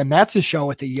that too. And that's a show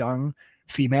with a young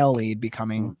female lead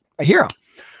becoming a hero.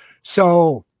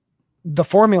 So the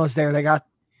formula's there. They got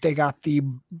the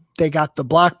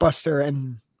blockbuster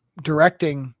and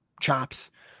directing chops,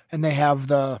 and they have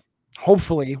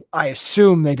hopefully, I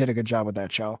assume they did a good job with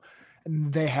that show.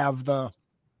 And they have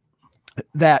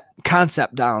that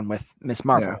concept down with Miss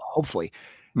Marvel, hopefully.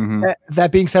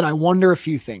 That being said, I wonder a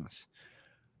few things.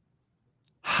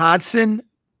 Hodson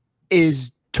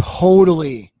is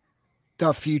totally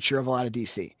the future of a lot of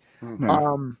DC.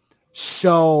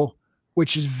 So,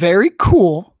 which is very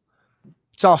cool.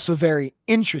 It's also very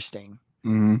interesting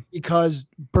because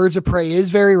Birds of Prey is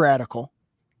very radical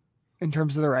in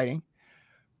terms of the writing,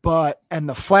 and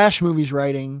the Flash movie's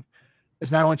writing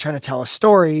is not only trying to tell a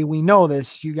story. We know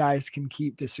this. You guys can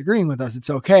keep disagreeing with us. It's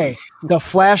okay. The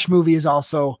Flash movie is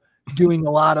also doing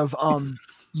a lot of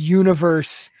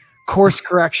universe course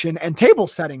correction and table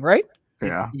setting, right?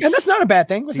 Yeah. And that's not a bad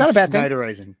thing. That's not a bad thing.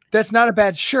 Snyderizing. That's not a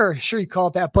bad, sure you call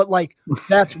it that, but like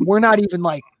that's not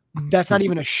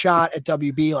even a shot at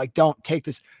WB. Like, don't take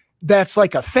this. That's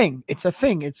like a thing. It's a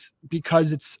thing. It's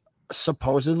because it's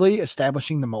supposedly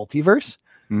establishing the multiverse.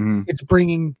 It's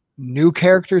bringing new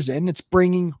characters in. It's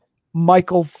bringing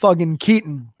Michael fucking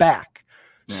Keaton back.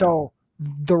 Yeah. So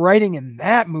the writing in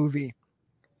that movie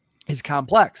is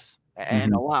complex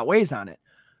and a lot weighs on it.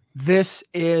 This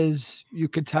is, you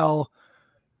could tell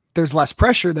there's less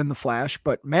pressure than the Flash,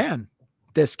 but man,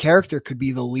 this character could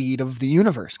be the lead of the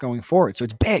universe going forward. So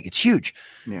it's big, it's huge.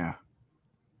 Yeah.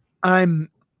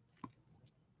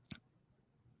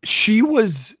 She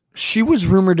was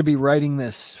rumored to be writing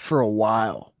this for a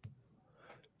while.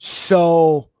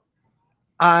 So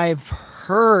I've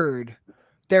heard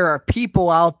there are people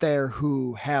out there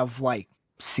who have like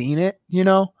seen it, you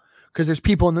know, because there's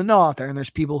people in the know out there, and there's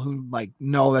people who like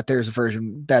know that there was a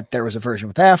version with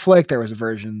Affleck. There was a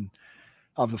version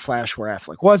of the Flash where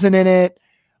Affleck wasn't in it.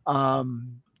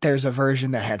 There's a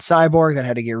version that had Cyborg that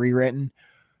had to get rewritten.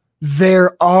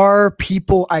 There are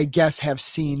people, I guess, have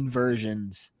seen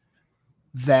versions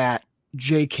that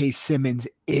J.K. Simmons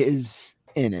is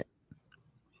in it.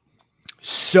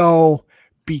 So,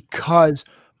 because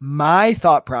my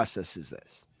thought process is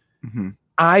this,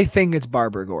 I think it's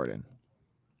Barbara Gordon,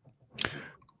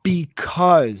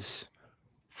 because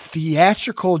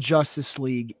theatrical Justice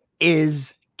League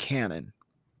is canon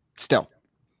still.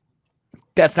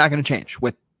 That's not going to change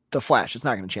with the Flash. It's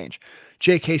not going to change.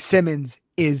 J.K. Simmons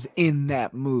is in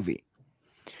that movie.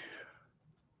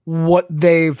 What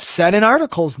they've said in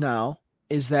articles now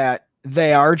is that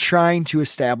they are trying to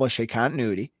establish a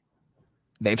continuity.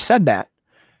 They've said that.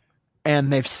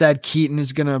 And they've said Keaton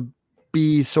is going to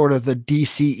be sort of the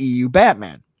DCEU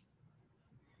Batman.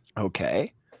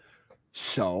 Okay.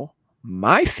 So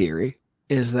my theory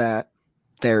is that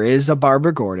there is a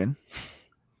Barbara Gordon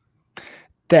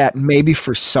that maybe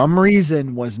for some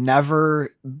reason was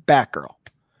never Batgirl.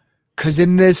 Because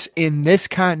in this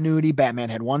continuity,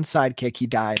 Batman had one sidekick. He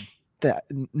died.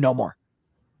 No more.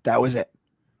 That was it.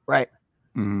 Right?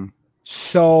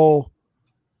 So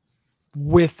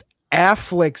with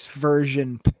Affleck's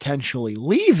version potentially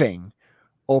leaving,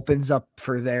 opens up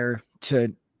for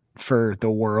the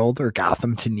world or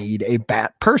Gotham to need a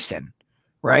Bat person,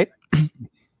 right?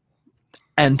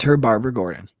 Enter Barbara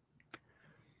Gordon.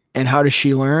 And how does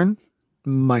she learn?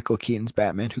 Michael Keaton's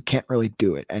Batman, who can't really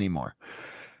do it anymore.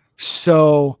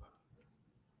 So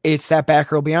it's that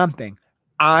Batgirl Beyond thing.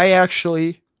 I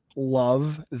actually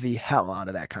love the hell out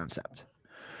of that concept.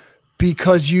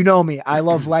 Because you know me, I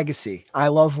love legacy. I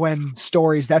love when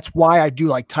stories, that's why I do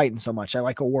like Titan so much. I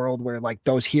like a world where like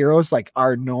those heroes, like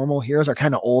our normal heroes, are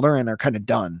kind of older and are kind of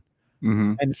done.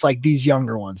 And it's like these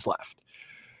younger ones left.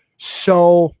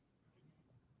 So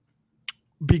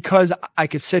because I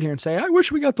could sit here and say, I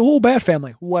wish we got the whole Bat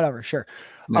family, whatever, sure.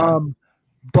 Yeah.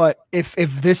 But if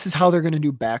this is how they're going to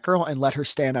do Batgirl and let her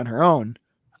stand on her own,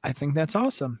 I think that's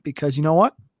awesome, because you know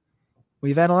what?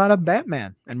 We've had a lot of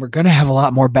Batman, and we're going to have a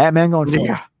lot more Batman going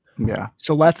forward. Yeah.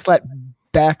 So let's let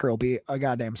Batgirl be a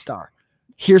goddamn star.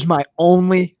 Here's my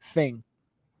only thing.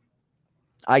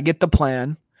 I get the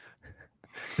plan.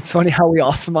 It's funny how we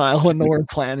all smile when the word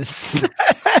plan is.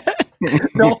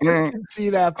 No one can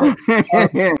see that. But,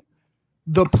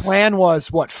 the plan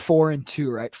was what, 4 and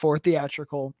 2, right? 4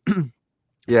 theatrical. 2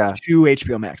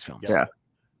 HBO Max films. Yeah.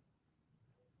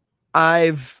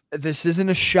 This isn't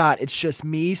a shot. It's just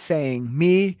me saying,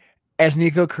 me as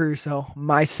Nikko Caruso,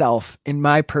 myself in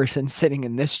my person sitting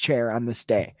in this chair on this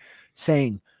day,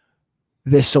 saying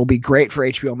this will be great for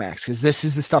HBO Max, because this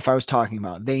is the stuff I was talking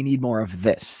about. They need more of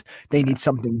this. They need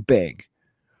something big.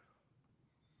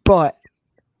 But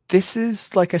this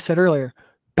is, like I said earlier,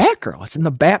 Batgirl. It's in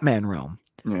the Batman realm.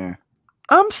 Yeah.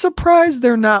 I'm surprised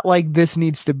they're not like, this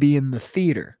needs to be in the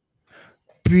theater.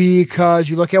 Because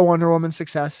you look at Wonder Woman's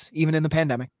success, even in the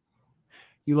pandemic.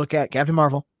 You look at Captain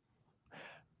Marvel.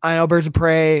 I know Birds of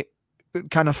Prey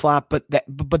kind of flopped,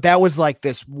 but that was like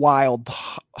this wild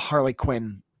Harley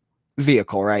Quinn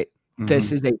vehicle, right?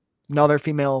 This is another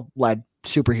female-led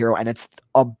superhero, and it's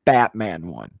a Batman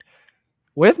one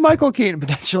with Michael Keaton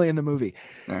potentially in the movie.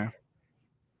 Yeah.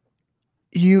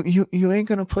 You ain't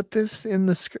gonna put this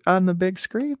on the big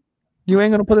screen? You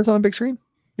ain't gonna put this on the big screen?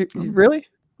 You really?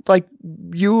 Like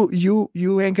you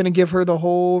ain't gonna give her the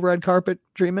whole red carpet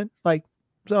treatment? Like,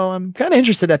 So I'm kind of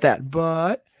interested at that,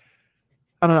 but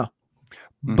I don't know.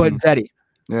 But Zeddy,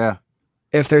 Yeah.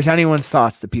 if there's anyone's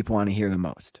thoughts that people want to hear the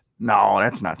most, No,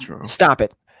 that's not true. stop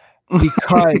it.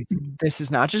 Because this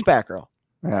is not just Batgirl.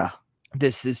 Yeah.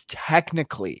 This is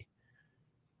technically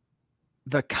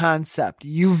the concept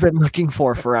you've been looking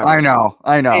for forever. I know.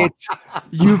 It's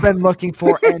you've been looking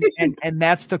for, and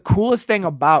that's the coolest thing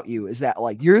about you is that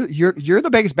like you're the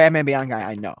biggest Batman Beyond guy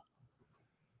I know.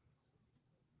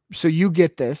 So you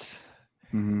get this.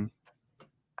 Mm-hmm.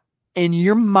 In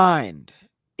your mind,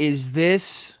 is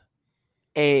this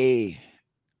the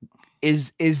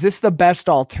best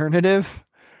alternative,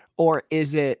 or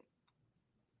is it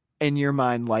in your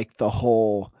mind like the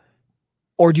whole,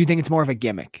 or do you think it's more of a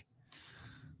gimmick?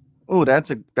 Oh, that's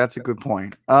a good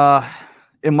point.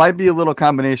 It might be a little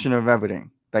combination of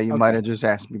everything that you might have just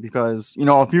asked me, because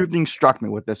a few things struck me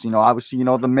with this. Obviously,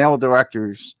 the male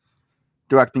directors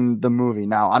directing the movie.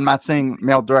 Now, I'm not saying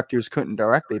male directors couldn't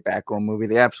direct a Batgirl movie.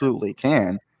 They absolutely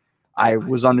can. I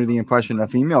was under the impression a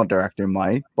female director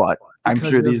might, but I'm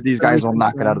sure these guys will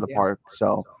knock it out of the park.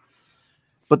 So,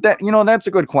 but that's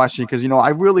a good question, because I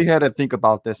really had to think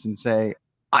about this and say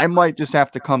I might just have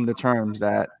to come to terms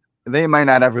that they might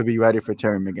not ever be ready for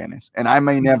Terry McGinnis, and I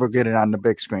may never get it on the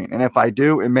big screen. And if I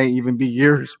do, it may even be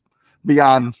years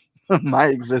beyond my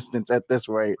existence at this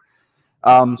rate.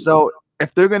 So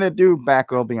if they're going to do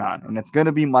Batgirl Beyond and it's going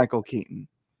to be Michael Keaton,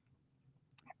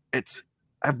 it's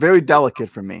very delicate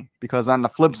for me, because on the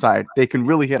flip side, they can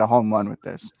really hit a home run with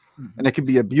this. And it could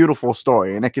be a beautiful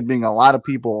story, and it could bring a lot of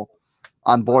people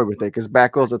on board with it, because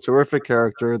Batgirl's a terrific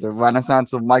character. The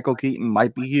renaissance of Michael Keaton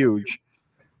might be huge.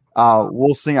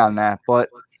 We'll see on that. But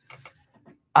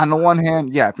on the one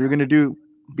hand, yeah, if you're going to do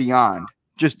Beyond,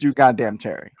 just do goddamn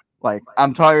Terry. Like,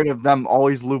 I'm tired of them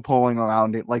always loopholing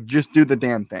around it. Like, just do the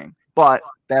damn thing. But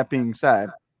that being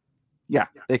said, yeah,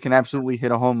 they can absolutely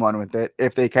hit a home run with it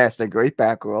if they cast a great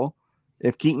Batgirl.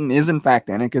 If Keaton is in fact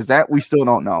in it, because that we still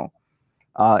don't know.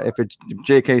 If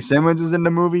J.K. Simmons is in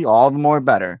the movie, all the more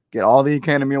better. Get all the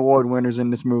Academy Award winners in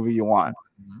this movie you want.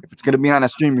 If it's going to be on a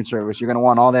streaming service, you're going to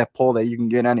want all that pull that you can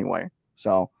get anyway.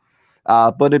 So,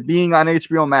 but it being on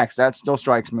HBO Max, that still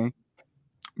strikes me.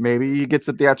 Maybe he gets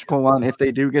a theatrical run. If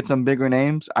they do get some bigger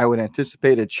names, I would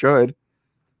anticipate it should.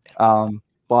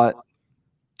 But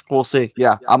we'll see.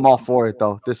 Yeah, I'm all for it,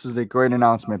 though. This is a great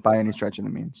announcement by any stretch of the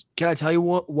means. Can I tell you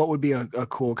what would be a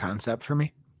cool concept for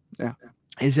me? Yeah.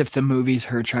 Is if the movie's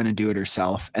her trying to do it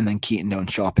herself, and then Keaton don't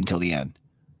show up until the end.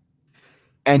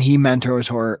 And he mentors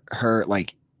her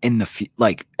like in the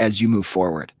like as you move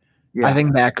forward. Yeah. I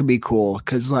think that could be cool,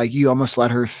 because like you almost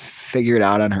let her figure it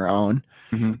out on her own.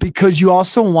 Mm-hmm. Because you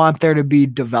also want there to be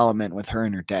development with her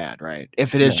and her dad, right?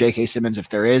 If it is J.K. Simmons, if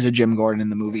there is a Jim Gordon in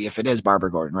the movie, if it is Barbara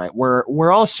Gordon, right?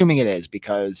 We're all assuming it is,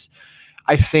 because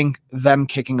I think them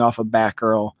kicking off a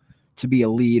Batgirl to be a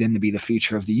lead and to be the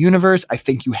future of the universe, I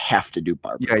think you have to do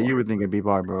Barbara. Yeah, you would think it'd be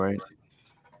Barbara, right?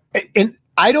 And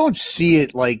I don't see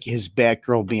it like his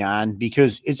Batgirl Beyond,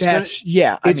 because it's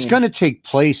going to take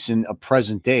place in a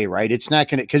present day, right? It's not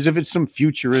going to, because if it's some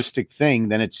futuristic thing,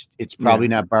 then it's probably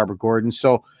not Barbara Gordon.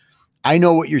 So I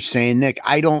know what you're saying, Nick.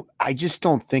 I just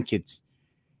don't think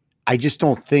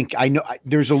I know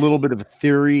there's a little bit of a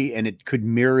theory and it could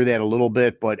mirror that a little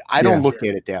bit, but I don't look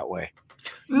at it that way.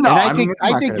 No, and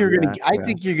I think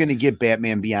you're gonna get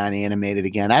Batman Beyond animated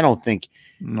again. I don't think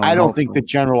the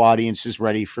general audience is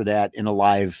ready for that in a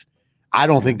live. I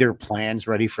don't think their plan's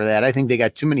ready for that. I think they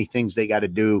got too many things they got to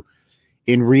do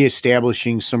in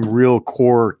reestablishing some real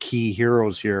core key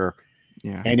heroes here,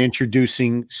 and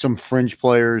introducing some fringe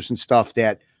players and stuff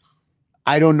that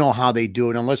I don't know how they do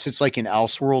it, unless it's like an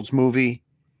Elseworlds movie,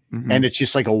 and it's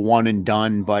just like a one and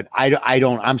done. But I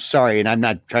don't. I'm sorry, and I'm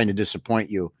not trying to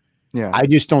disappoint you. Yeah, I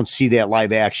just don't see that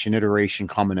live action iteration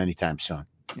coming anytime soon.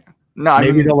 Yeah. No,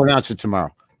 maybe they'll announce it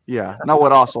tomorrow. Yeah. Now,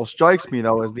 what also strikes me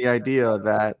though is the idea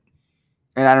that,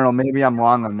 and I don't know, maybe I'm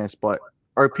wrong on this, but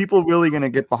are people really going to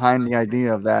get behind the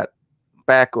idea of that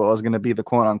Batgirl is going to be the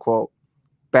quote unquote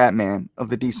Batman of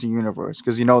the DC universe?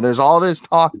 Because there's all this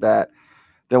talk that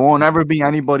there won't ever be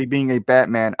anybody being a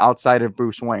Batman outside of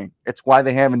Bruce Wayne. It's why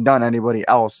they haven't done anybody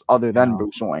else other than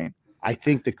Bruce Wayne. I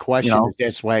think the question is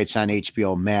that's why it's on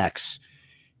HBO Max,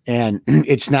 and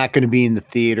it's not going to be in the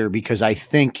theater, because I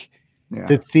think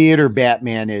the theater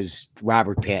Batman is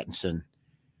Robert Pattinson.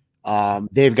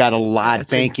 They've got a lot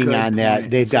banking on that.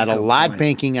 They've got a lot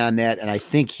banking on that, and I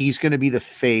think he's going to be the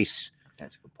face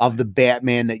of the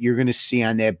Batman that you're going to see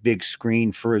on that big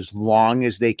screen for as long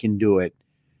as they can do it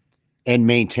and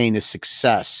maintain the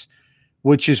success.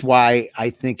 Which is why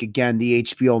I think, again, the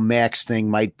HBO Max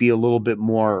thing might be a little bit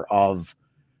more of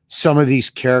some of these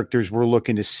characters we're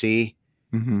looking to see.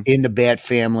 in the Bat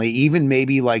family, even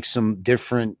maybe like some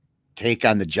different take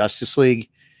on the Justice League.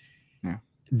 Yeah.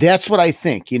 That's what I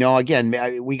think.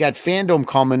 Again, we got fandom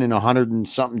coming in 100 and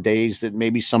something days that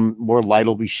maybe some more light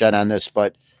will be shed on this,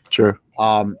 but sure.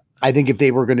 I think if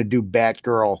they were going to do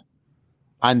Batgirl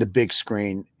on the big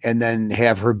screen and then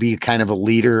have her be kind of a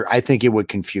leader, I think it would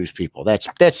confuse people. That's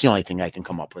the only thing I can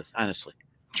come up with, honestly.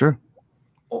 Sure.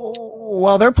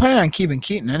 Well, they're planning on keeping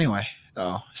Keaton anyway,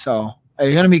 though. So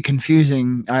it's going to be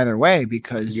confusing either way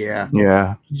because yeah,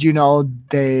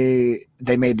 they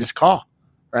made this call,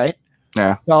 right?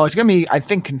 Yeah. So it's going to be, I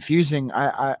think, confusing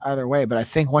either way. But I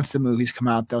think once the movies come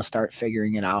out, they'll start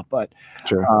figuring it out. But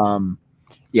sure.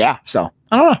 Yeah. So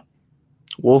I don't know.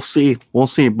 We'll see.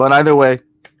 But either way,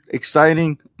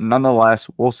 exciting nonetheless.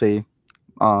 We'll see.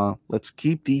 Let's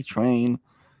keep the train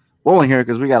rolling here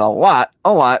because we got a lot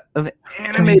of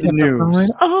animated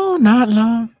news. Oh, not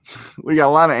long. We got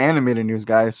a lot of animated news,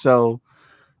 guys. So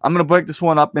I'm gonna break this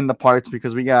one up into parts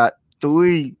because we got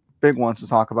 3 big ones to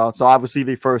talk about. So obviously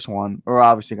the first one, we're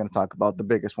obviously gonna talk about the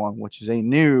biggest one, which is a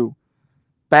new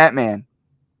Batman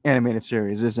animated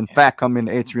series is in fact coming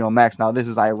to HBO Max. Now this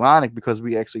is ironic because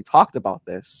we actually talked about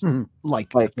this like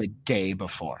the day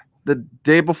before. The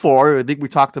day before, I think we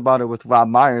talked about it with Rob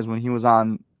Myers when he was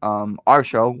on our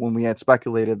show when we had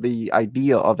speculated the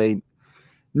idea of a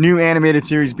new animated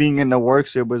series being in the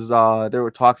works. It was there were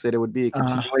talks that it would be a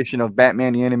continuation of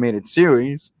Batman the animated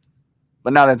series,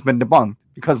 but now that's been debunked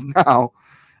because now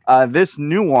this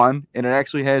new one, and it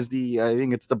actually has I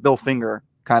think it's the Bill Finger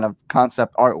kind of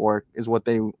concept artwork is what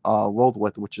they rolled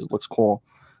with, which looks cool,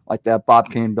 like that Bob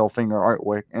Kane Bill Finger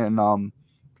artwork, and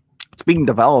it's being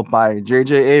developed by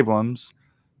J.J. Abrams,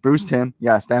 Bruce Timm,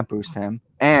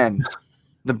 and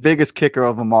the biggest kicker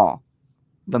of them all,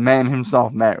 the man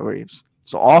himself, Matt Reeves.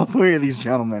 So all 3 of these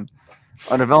gentlemen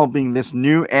are developing this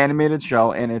new animated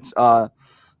show, and it's I'm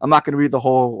not going to read the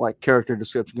whole character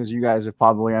description because you guys have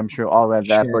probably, I'm sure, all read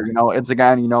that. Sure. But it's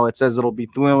again, it says it'll be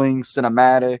thrilling,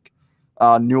 cinematic,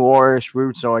 New Orleans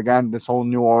roots. So again, this whole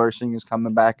New Orleans thing is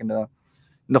coming back in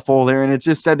the fold here, and it's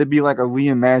just said to be like a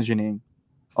reimagining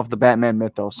of the Batman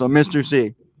mythos. So Mr.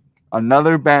 C,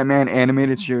 another Batman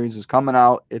animated series is coming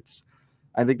out.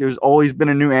 I think there's always been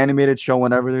a new animated show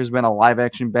whenever there's been a live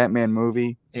action Batman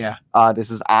movie. Yeah. This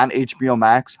is on HBO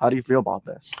Max. How do you feel about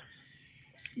this?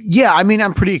 Yeah, I mean,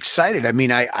 I'm pretty excited. I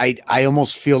mean, I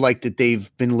almost feel like that they've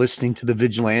been listening to the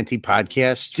Vigilante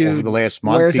podcast over the last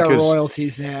month. Where's our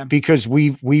royalties, man? Because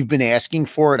we've been asking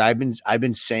for it. I've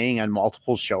been saying on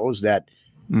multiple shows that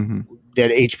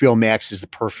that HBO Max is the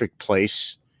perfect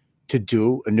place to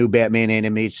do a new Batman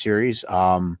animated series.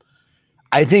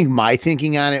 I think my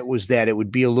thinking on it was that it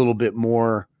would be a little bit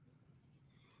more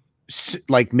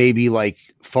maybe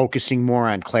focusing more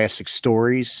on classic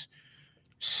stories.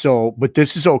 So, but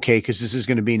this is okay because this is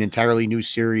going to be an entirely new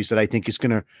series that I think is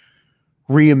going to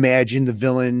reimagine the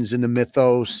villains and the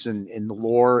mythos and the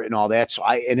lore and all that. So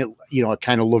it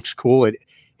kind of looks cool.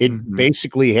 It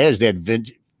basically has that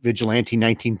Vigilante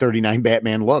 1939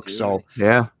 Batman look. Dude, so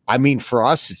yeah, I mean, for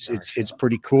us, it's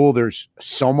pretty cool. There's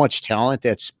so much talent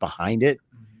that's behind it.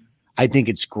 I think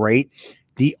it's great.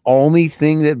 The only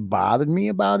thing that bothered me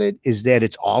about it is that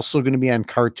it's also going to be on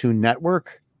Cartoon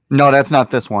Network. No, that's not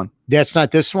this one. That's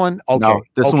not this one? Okay. No,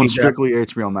 this one's strictly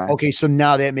HBO Max. Okay, so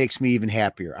now that makes me even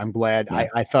happier. I'm glad. Yeah.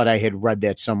 I thought I had read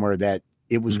that somewhere that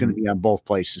it was going to be on both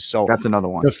places. So that's another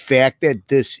one. The fact that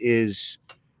this is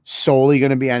solely going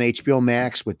to be on HBO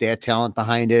Max with that talent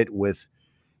behind it, with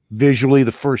visually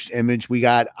the first image we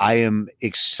got, I am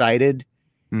excited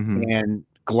and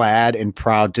glad and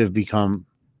proud to have become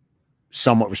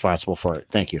somewhat responsible for it.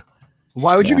 Thank you.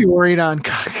 Why would you be worried on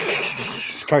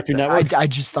Cartoon Network? I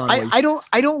just thought I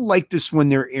don't like this when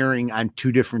they're airing on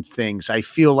 2 different things. I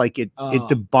feel like it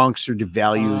debunks or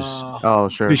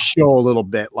devalues the show a little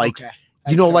bit.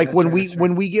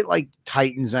 When we get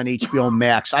Titans on HBO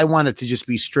Max, I want it to just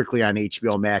be strictly on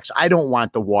HBO Max. I don't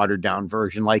want the watered down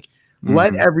version.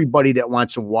 Let everybody that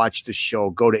wants to watch the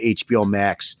show go to HBO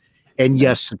Max and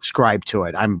yes, subscribe to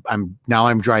it.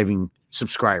 I'm driving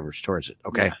subscribers towards it.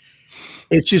 Okay. Yeah.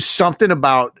 It's just something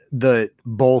about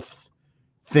both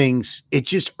things. It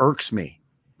just irks me.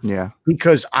 Yeah.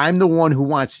 Because I'm the one who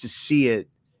wants to see it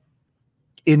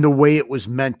in the way it was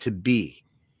meant to be.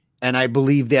 And I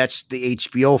believe that's the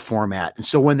HBO format. And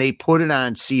so when they put it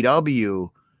on CW,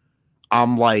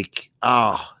 I'm like,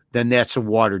 then that's a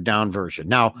watered down version.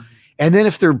 Now, and then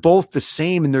if they're both the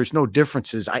same and there's no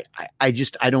differences, I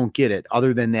don't get it.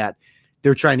 Other than that,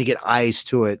 they're trying to get eyes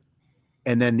to it.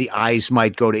 And then the eyes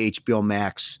might go to HBO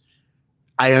Max.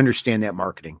 I understand that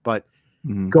marketing, but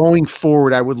going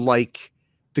forward, I would like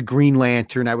the Green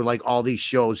Lantern. I would like all these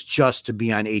shows just to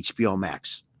be on HBO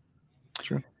Max.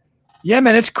 Sure. Yeah,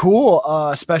 man, it's cool.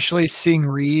 Especially seeing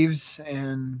Reeves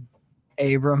and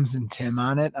Abrams and Tim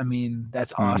on it. I mean,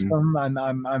 that's awesome.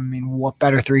 I mean, what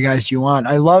better three guys do you want?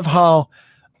 I love how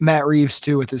Matt Reeves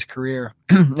too with his career,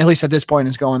 at least at this point,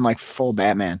 is going like full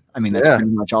Batman. I mean, that's pretty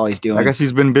much all he's doing. I guess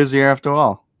he's been busy after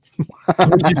all.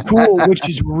 Which is cool. Which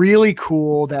is really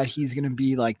cool that he's going to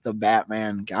be like the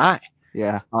Batman guy.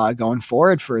 Yeah. Going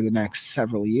forward for the next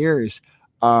several years.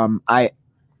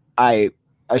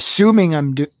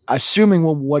 Assuming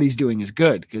what he's doing is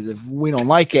good, because if we don't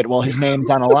like it, well, his name's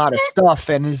on a lot of stuff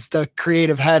and is the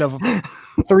creative head of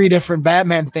 3 different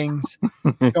Batman things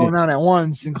going on at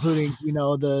once, including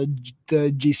the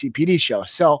GCPD show.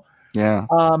 So yeah,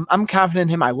 I'm confident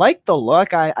in him. I like the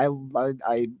look. I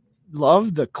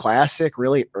love the classic,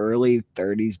 really early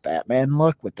 30s Batman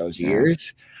look with those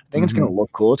ears. I think it's gonna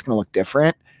look cool. It's gonna look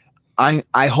different.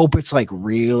 I hope it's like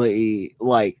really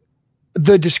like.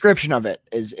 The description of it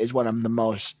is what I'm the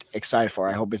most excited for.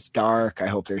 I hope it's dark. I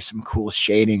hope there's some cool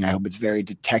shading. I hope it's very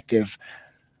detective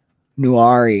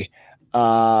noir-y.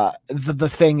 The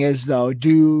thing is, though,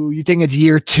 do you think it's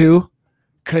year 2?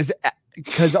 Because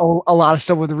a lot of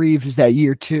stuff with Reeves is that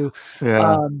year 2.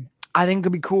 Yeah. I think it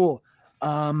could be cool.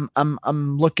 I'm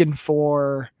looking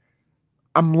to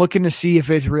see if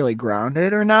it's really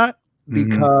grounded or not,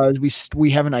 because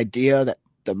we have an idea that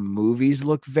the movies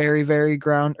look very, very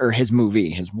ground, or his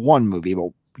one movie,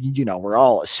 but we're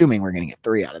all assuming we're going to get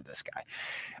 3 out of this guy.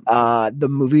 The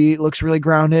movie looks really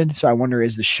grounded. So I wonder,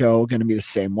 is the show going to be the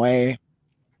same way,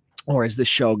 or is the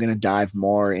show going to dive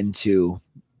more into,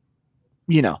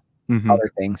 other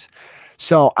things?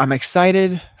 So I'm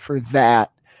excited for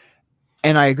that.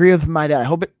 And I agree with my dad. I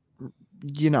hope it,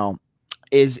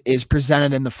 is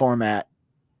presented in the format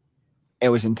it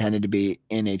was intended to be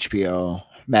in HBO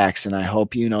Max, and I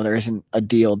hope there isn't a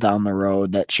deal down the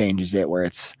road that changes it where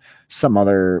it's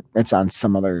on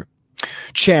some other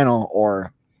channel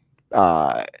or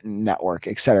network,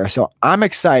 etc. So I'm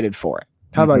excited for it.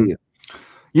 How about you?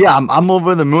 Yeah, I'm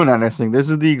over the moon on this thing. This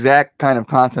is the exact kind of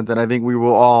content that I think we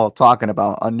were all talking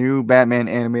about. A new Batman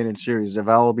animated series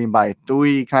developing by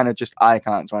 3 kind of just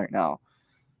icons right now.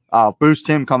 Bruce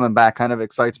Timm coming back kind of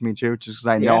excites me too, just because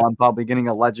I know I'm probably getting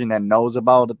a legend that knows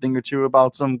about a thing or two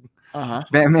about some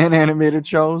Batman animated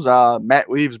shows. Matt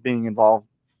Reeves being involved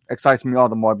excites me all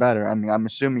the more better. I mean, I'm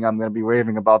assuming I'm going to be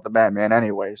raving about the Batman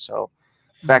anyway. So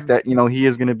the fact that, he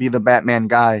is going to be the Batman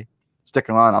guy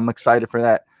sticking around, I'm excited for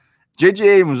that. J.J.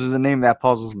 Abrams is a name that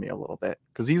puzzles me a little bit,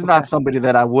 because he's not somebody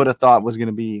that I would have thought was going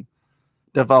to be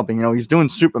developing. He's doing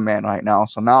Superman right now.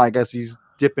 So now I guess he's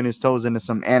dipping his toes into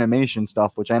some animation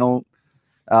stuff, which I don't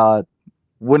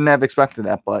wouldn't have expected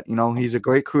that, but he's a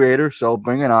great creator, so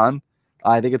bring it on.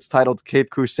 I think it's titled Cape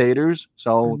Crusaders,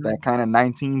 so that kind of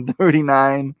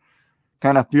 1939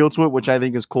 kind of feel to it, which I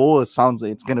think is cool. It sounds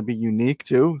like it's going to be unique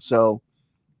too, so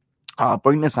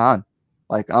bring this on.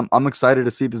 Like I'm excited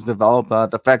to see this develop.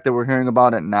 The fact that we're hearing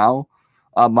about it now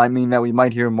might mean that we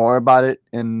might hear more about it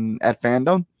at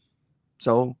fandom,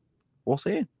 so we'll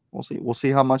see. We'll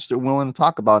see how much they're willing to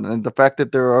talk about it. And the fact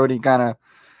that they're already kind of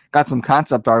got some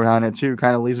concept art on it too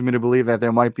kind of leads me to believe that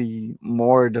there might be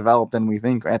more developed than we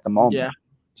think at the moment. Yeah.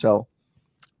 So,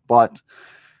 but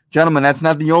gentlemen, that's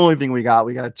not the only thing we got.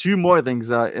 We got 2 more things.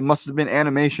 It must have been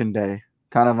Animation Day,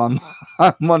 kind of on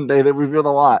Monday, that revealed a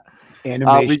lot.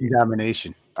 Animation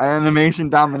Domination. Animation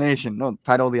Domination. No,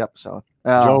 title of the episode.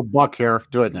 Joe Buck here.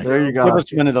 Do it, Nick. There you go. Give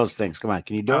us one of those things. Come on.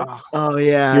 Can you do it? Oh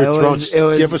yeah. It was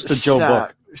give us the Joe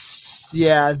Buck.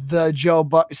 Yeah, the Joe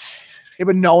Buck. Yeah,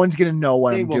 but no one's gonna know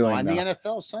what I'm doing on the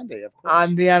NFL Sunday, of course.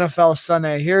 On the NFL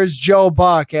Sunday, here's Joe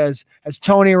Buck as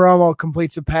Tony Romo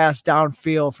completes a pass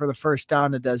downfield for the first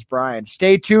down to Des Bryant.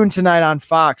 Stay tuned tonight on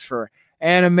Fox for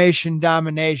Animation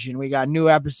Domination. We got new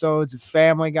episodes of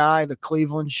Family Guy, The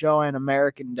Cleveland Show, and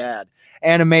American Dad.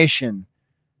 Animation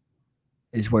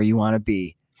is where you want to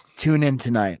be. Tune in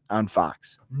tonight on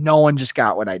Fox. No one just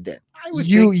got what I did.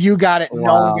 You got it. Wow.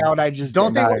 No one got what I just did.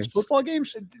 Don't they watch watch football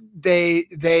games?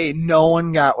 No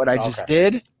one got what I just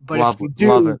did. But love if you it. do,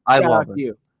 love it. I love it.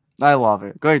 You. I love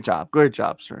it. Great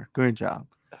job, sir. Good job.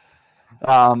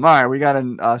 All right, we got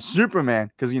a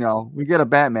Superman, because we get a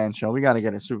Batman show, we got to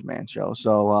get a Superman show.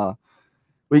 So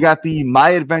we got the My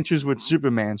Adventures with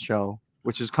Superman show,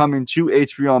 which is coming to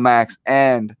HBO Max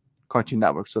and Cartoon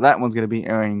Network. So that one's going to be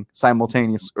airing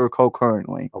simultaneously or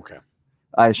concurrently. Okay.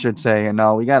 I should say. And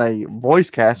we got a voice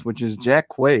cast, which is Jack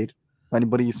Quaid. If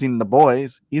anybody you've seen The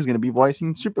Boys, he's going to be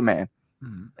voicing Superman.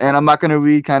 And I'm not going to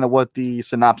read kind of what the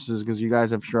synopsis is, because you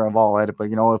guys have sure have all read it. But,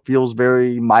 it feels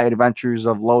very My Adventures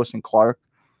of Lois and Clark.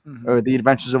 or the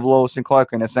Adventures of Lois and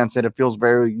Clark, in a sense that it feels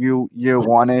very year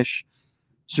one-ish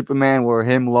Superman, where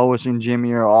him, Lois, and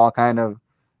Jimmy are all kind of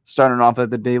starting off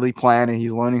at the Daily Planet.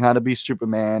 He's learning how to be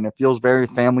Superman. It feels very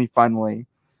family friendly.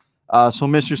 So,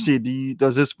 Mr. C,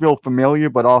 does this feel familiar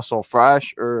but also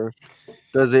fresh, or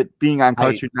does it, being on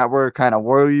Cartoon Network, kind of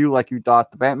worry you like you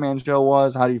thought the Batman show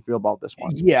was? How do you feel about this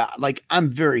one? Yeah, like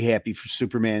I'm very happy for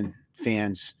Superman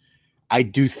fans. I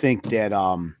do think that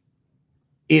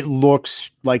it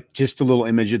looks like, just a little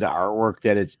image of the artwork,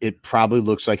 that it probably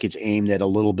looks like it's aimed at a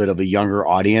little bit of a younger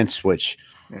audience, which,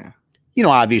 you know,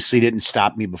 obviously didn't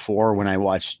stop me before when I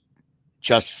watched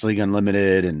Justice League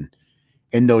Unlimited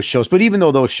and those shows. But even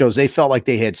though those shows, they felt like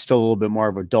they had still a little bit more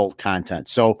of adult content.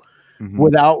 So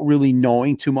without really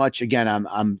knowing too much, again,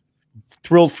 I'm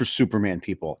thrilled for Superman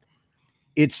people.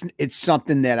 It's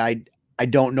something that I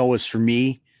don't know is for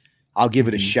me. I'll give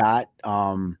it a shot.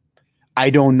 I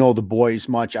don't know The Boys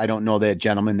much. I don't know that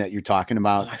gentleman that you're talking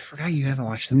about. I forgot you haven't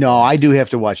watched The No, Boys. I do have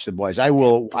to watch The Boys. I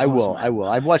will.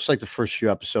 I've watched like the first few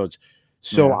episodes.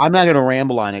 So I'm not going to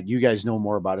ramble on it. You guys know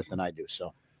more about it than I do.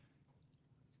 So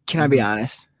can I be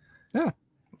honest? Yeah,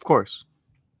 of course.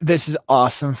 This is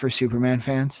awesome for Superman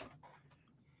fans.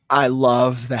 I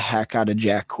love the heck out of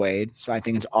Jack Quaid. So I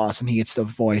think it's awesome. He gets to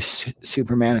voice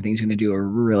Superman. I think he's going to do a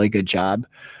really good job.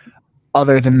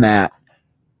 Other than that,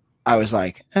 I was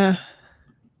like,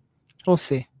 we'll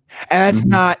see. And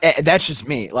that's just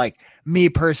me. Like, me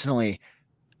personally,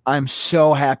 I'm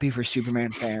so happy for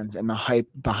Superman fans, and the hype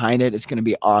behind it is going to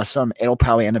be awesome. It'll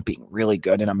probably end up being really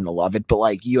good, and I'm going to love it. But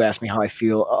like, you asked me how I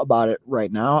feel about it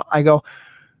right now. I go,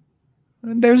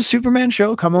 there's a Superman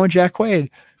show coming with Jack Quaid.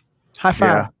 High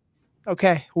five. Yeah.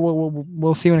 Okay,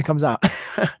 we'll see when it comes out.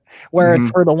 Where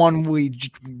for the one we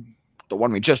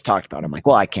just talked about, I'm like,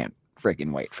 well, I can't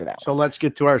freaking wait for that. So let's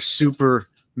get to our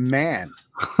Superman.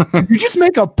 Did you just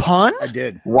make a pun? I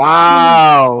did.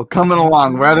 Wow, coming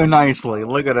along rather nicely.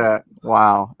 Look at that.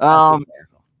 Wow.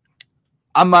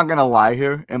 I'm not gonna lie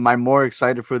here. Am I more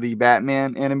excited for the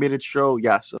Batman animated show?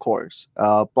 Yes, of course.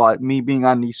 But me being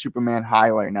on the Superman high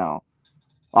right now,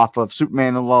 off of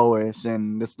Superman and Lois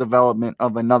and this development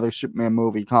of another Superman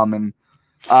movie coming,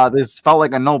 this felt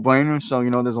like a no-brainer. So, you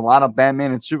know, there's a lot of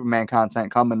Batman and Superman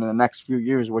content coming in the next few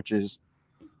years, which is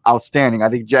outstanding. I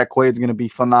think Jack Quaid's going to be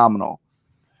phenomenal.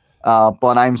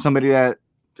 But I'm somebody that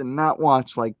did not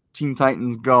watch like Teen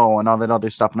Titans Go and all that other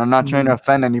stuff. And I'm not trying to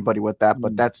offend anybody with that,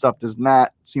 but that stuff does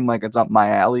not seem like it's up my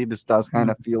alley. This does kind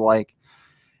of feel like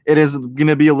it is going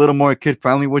to be a little more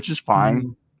kid-friendly, which is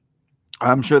fine.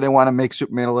 I'm sure they want to make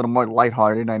Superman a little more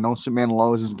lighthearted. I know Superman and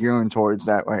Lois is gearing towards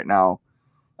that right now.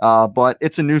 But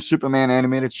it's a new Superman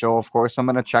animated show. Of course, I'm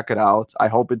going to check it out. I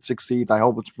hope it succeeds. I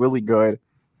hope it's really good.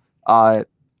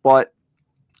 But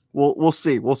we'll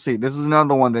see. We'll see. This is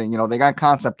another one that, you know, they got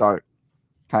concept art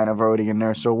kind of already in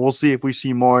there. So we'll see if we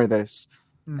see more of this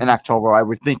in October. I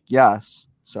would think yes.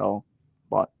 So,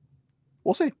 but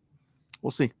we'll see.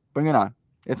 We'll see. Bring it on.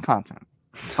 It's content.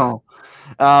 So,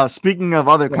 speaking of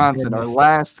other content, our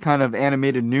last kind of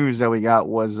animated news that we got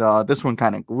was this one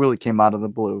kind of really came out of the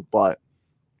blue, but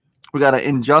we got an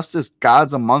Injustice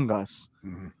Gods Among Us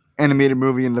animated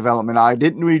movie in development. I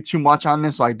didn't read too much on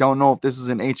this, so I don't know if this is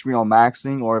an HBO Max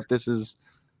thing or if this is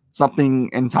something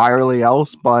entirely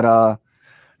else, but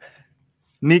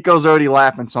Nico's already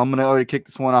laughing, so I'm going to already kick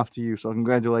this one off to you. So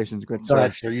congratulations, good sir.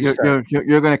 You're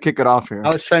going to kick it off here.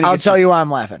 I'll tell you why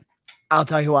I'm laughing. I'll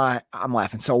tell you why I'm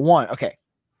laughing. So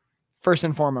first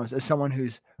and foremost, as someone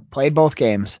who's played both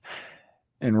games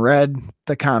and read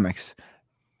the comics,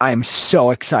 I'm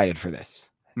so excited for this.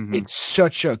 It's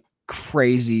such a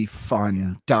crazy,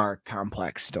 fun, dark,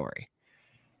 complex story.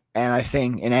 And I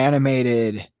think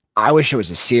I wish it was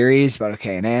a series, but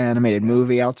okay, an animated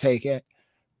movie, I'll take it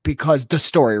because the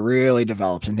story really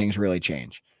develops and things really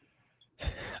change.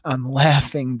 I'm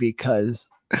laughing because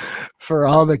for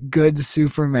all the good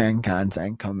Superman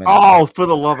content coming out, for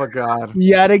the love of God.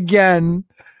 Yet again,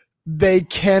 they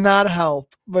cannot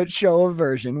help but show a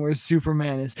version where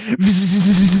Superman is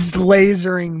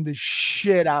lasering the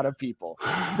shit out of people.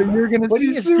 So you're going to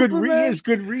see Superman. He has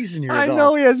good reason here. I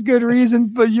know he has good reason,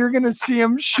 but you're going to see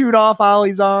him shoot off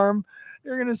Ollie's arm.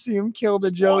 You're going to see him kill the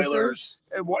Joker.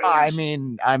 I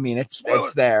mean, it's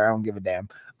there. I don't give a damn.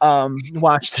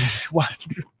 Watch.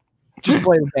 Just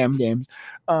play the damn games.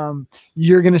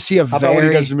 You're going to see How about when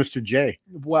he does to Mr. J?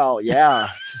 Well, yeah.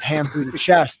 His hand through the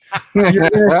chest. You're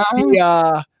going to see...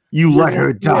 you let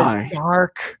her die.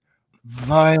 Dark,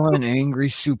 violent, angry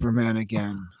Superman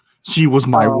again. She was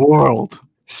my world.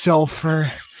 So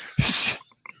for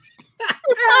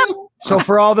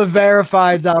all the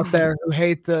verifieds out there who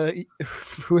hate the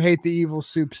evil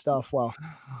soup stuff, well,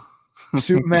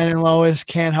 Superman and Lois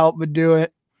can't help but do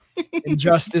it.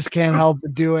 Injustice can't help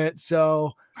but do it.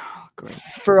 So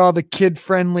for all the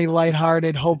kid-friendly,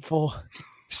 lighthearted, hopeful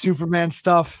Superman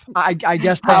stuff, I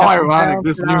guess how ironic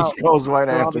this news goes right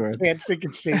after it. Cats they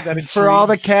can save that in For all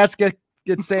the cats get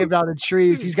saved out of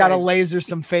trees, he's got to laser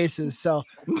some faces. So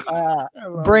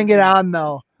bring it on,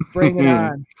 though. Bring it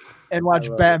on, and watch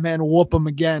Batman whoop him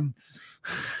again.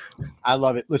 I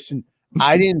love it. Listen,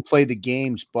 I didn't play the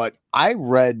games, but I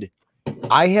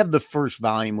have the first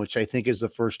volume, which I think is the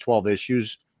first 12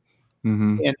 issues.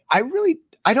 Mm-hmm. And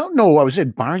I don't know. I was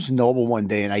at Barnes and Noble one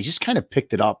day and I just kind of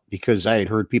picked it up because I had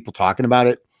heard people talking about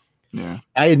it. Yeah.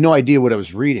 I had no idea what I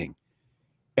was reading.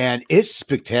 And it's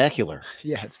spectacular.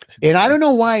 Yeah. And I don't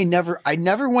know why I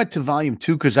never went to volume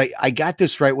 2 because I got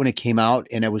this right when it came out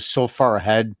and I was so far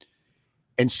ahead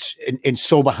and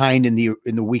so behind in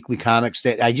the weekly comics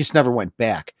that I just never went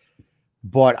back.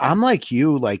 But I'm like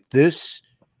you, like this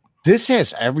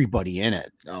has everybody in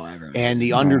it. Oh, everyone. And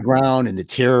the underground and the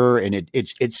terror, and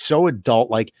it's so adult.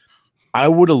 Like I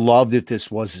would have loved if this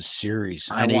was a series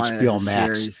on HBO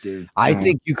Max. Series, dude. I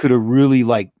think you could have really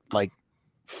like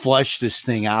fleshed this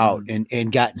thing out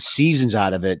and gotten seasons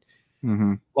out of it.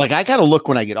 Mm-hmm. Like I gotta look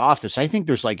when I get off this. I think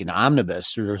there's like an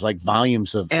omnibus or there's like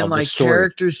volumes of like the story.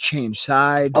 Characters change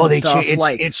sides. Oh, and they stuff. change.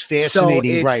 It's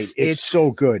fascinating, so right? It's so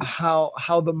good. How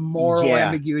the moral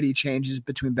ambiguity changes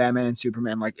between Batman and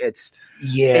Superman. Like it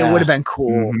would have been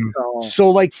cool. Mm-hmm.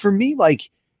 So like for me, like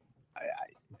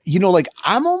like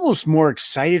I'm almost more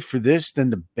excited for this than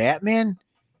the Batman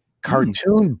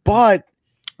cartoon, but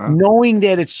knowing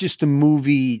that it's just a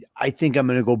movie, I think I'm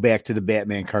gonna go back to the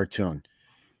Batman cartoon.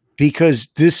 Because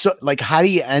this, like, how do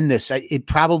you end this? It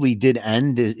probably did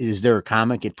end. Is there a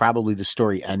comic? The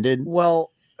story ended.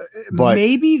 Well, but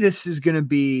maybe this is going to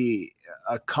be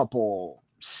a couple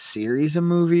series of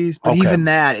movies, but even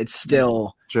that, it's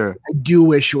still. Sure. I do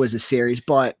wish it was a series,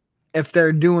 but if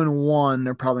they're doing one,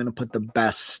 they're probably going to put the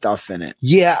best stuff in it.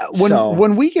 Yeah.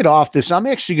 When we get off this, I'm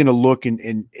actually going to look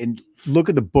and look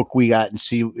at the book we got and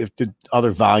see if the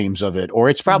other volumes of it, or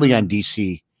it's probably on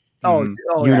DC.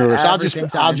 Universe. Yeah,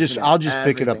 I'll just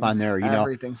pick it up on there.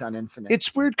 Everything's on Infinite.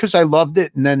 It's weird because I loved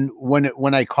it, and then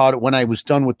when I caught it, when I was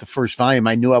done with the first volume,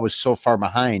 I knew I was so far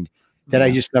behind that I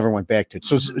just never went back to it.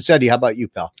 So, Zeddy, how about you,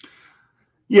 pal?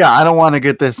 Yeah, I don't want to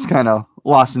get this kind of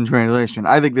lost in translation.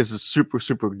 I think this is super,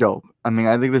 super dope. I mean,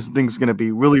 I think this thing's gonna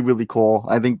be really, really cool.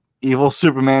 I think Evil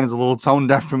Superman is a little tone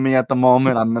deaf for me at the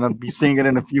moment. I'm gonna be seeing it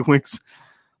in a few weeks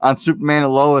on Superman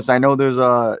and Lois. I know there's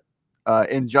a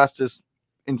Injustice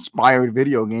inspired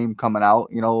video game coming out,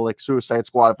 like Suicide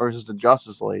Squad versus the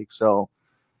Justice League. So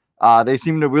they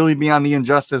seem to really be on the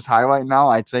Injustice high right now.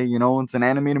 I'd say, it's an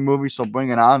animated movie, so bring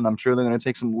it on. I'm sure they're going to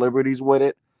take some liberties with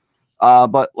it.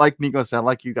 But like Nico said,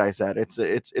 like you guys said, it's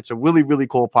a really, really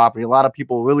cool property. A lot of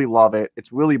people really love it.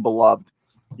 It's really beloved.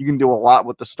 You can do a lot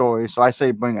with the story. So I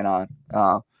say bring it on.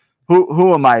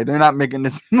 Who am I? They're not making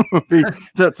this movie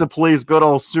to please good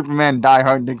old Superman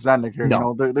diehard Nick Zendiker.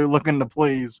 No. They're looking to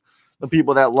please the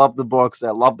people that love the books,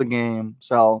 that love the game.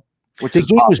 So, which the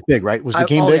game was big, right? Was the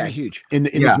game big? Yeah, huge in the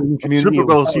gaming community.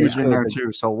 Supergirl's huge in there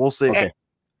too. So we'll see. Okay.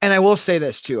 And I will say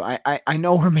this too. I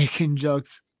know we're making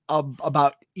jokes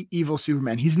about evil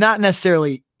Superman. He's not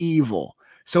necessarily evil,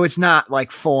 so it's not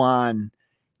like full on.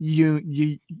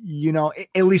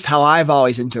 At least how I've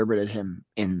always interpreted him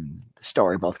in the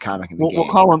story, both comic and the game. We'll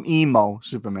call him emo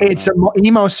Superman. It's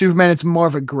emo Superman. It's more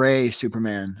of a gray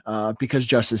Superman because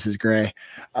Justice is gray.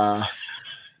 Shout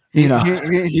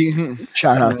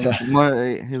out to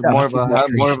he's more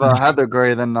of a heather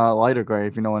gray than lighter gray,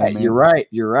 if you know what I mean. You're right.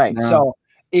 Yeah. So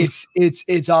Mm-hmm.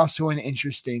 it's also an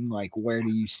interesting, like, where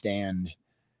do you stand,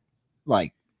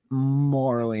 like,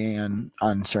 morally on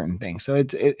certain things. So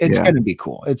it's gonna be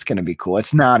cool. It's gonna be cool.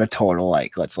 It's not a total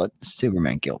like let's let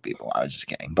Superman kill people. I was just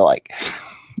kidding, but like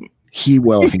he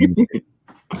will if he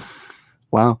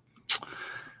Wow.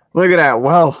 Look at that.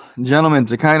 Well, gentlemen,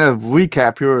 to kind of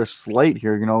recap here a slate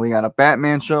here, we got a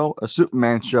Batman show, a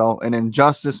Superman show, an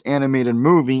Injustice animated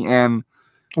movie, and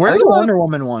where's the Wonder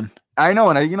Woman one? I know,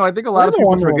 and I think a lot of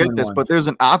people forget this, but there's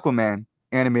an Aquaman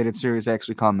animated series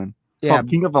actually coming. It's called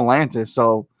King of Atlantis.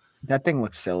 So that thing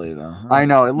looks silly though. I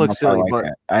know it looks silly,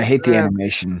 but I hate the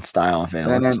animation style of it.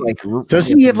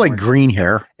 Doesn't he have like green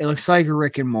hair? It looks like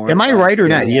Rick and Morty. Am I right or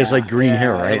not? He has like green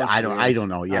hair, right? I don't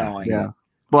know. Yeah.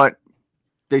 But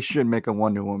they should make a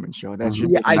Wonder Woman show. That should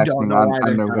be I don't know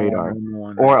on their radar.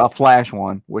 Or a Flash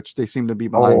one, which they seem to be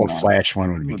behind. A Flash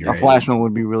one would be great. A Flash one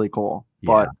would be really cool.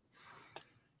 But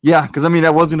yeah, because I mean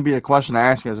that was going to be a question to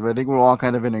ask us, but I think we're all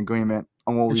kind of in agreement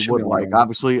on what we would like.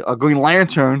 Obviously, a Green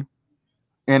Lantern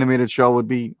animated show would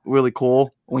be really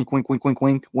cool. Wink, wink, wink, wink,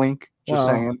 wink, wink. Just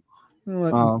saying.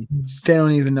 They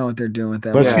don't even know what they're doing with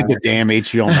that. Let's get the damn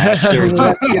HBO Max.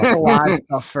 Let's get the live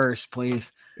stuff first,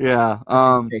 please. Yeah.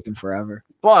 Taking forever.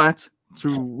 But to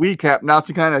recap, now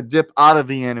to kind of dip out of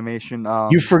the animation.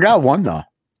 You forgot one though.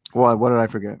 What did I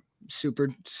forget? Super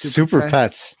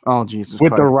Pets. Oh Jesus!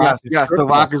 With Christ. The Rock. Yes, The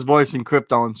Rock is voicing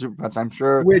Krypto and Super Pets. I'm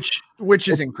sure. Which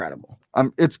is incredible.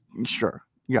 It's sure.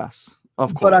 Yes,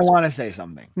 of course. But I want to say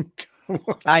something.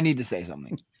 I need to say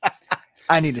something.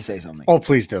 Oh,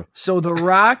 please do. So The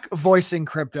Rock voicing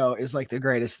Krypto is like the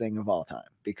greatest thing of all time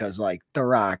because like The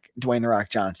Rock, Dwayne The Rock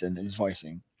Johnson is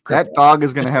voicing Krypto. That dog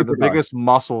is going to have the biggest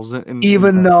muscles.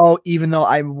 Even though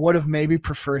I would have maybe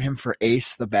preferred him for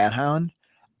Ace the Bat Hound.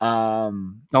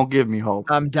 Don't give me hope.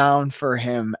 I'm down for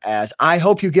him as I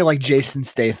hope you get like Jason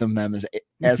Statham them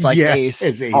as like Ace.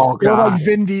 As Ace. Oh god. Like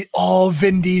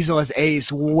Vin Diesel as Ace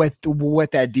with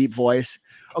that deep voice.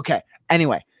 Okay.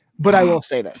 Anyway, but I will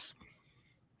say this,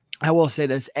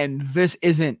 and this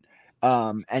isn't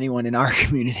anyone in our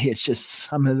community. It's just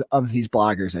some of these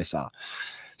bloggers I saw.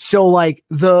 So like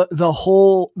the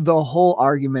whole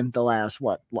argument the last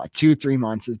 2-3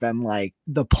 months has been like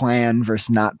the plan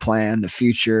versus not plan, the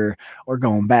future or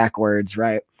going backwards,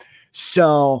 right?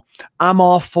 So I'm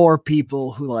all for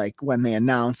people who like when they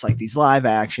announce like these live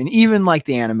action, even like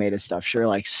the animated stuff, sure,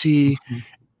 like see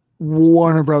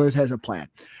Warner Brothers has a plan.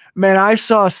 Man, I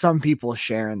saw some people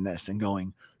sharing this and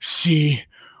going, see,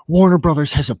 Warner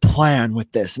Brothers has a plan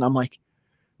with this. And I'm like,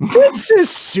 this is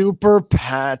Super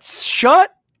Pets.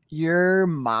 Shut your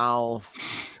mouth.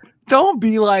 Don't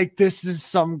be like this is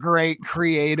some great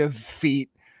creative feat.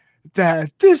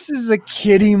 That this is a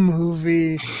kiddie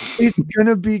movie. It's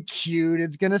gonna be cute.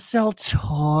 It's gonna sell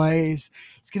toys.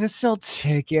 It's gonna sell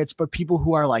tickets. But people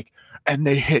who are like, and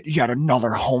they hit yet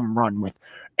another home run with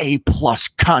A+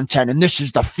 content, and this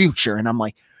is the future. And I'm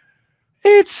like,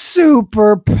 it's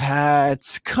Super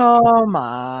Pets. Come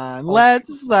on,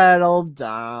 let's settle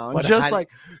down. But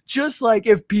just like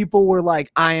if people were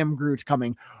like, I Am Groot's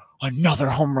coming, another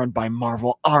home run by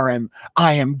Marvel. I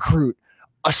Am Groot,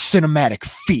 a cinematic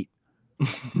feat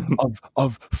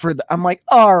I'm like,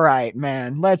 all right,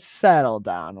 man, let's settle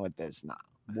down with this now.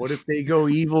 What if they go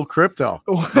evil Krypto?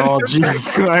 Oh Jesus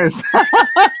Christ.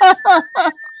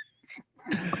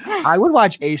 I would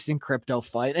watch Ace and Krypto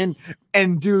fight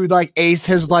and dude, like Ace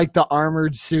has like the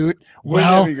armored suit.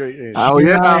 Well, oh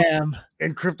yeah, I am.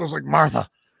 And Krypto's like Martha.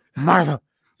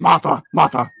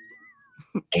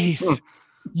 Ace,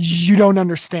 you don't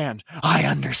understand. I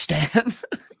understand.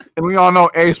 And we all know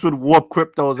Ace would whoop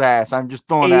Krypto's ass. I'm just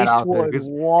throwing that out there because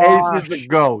Ace is the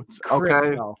GOAT.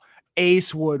 Okay,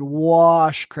 Ace would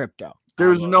wash Krypto.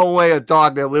 There's no way a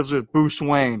dog that lives with Bruce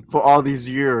Wayne for all these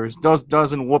years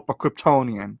doesn't whoop a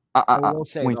Kryptonian. I will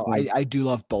say though, I do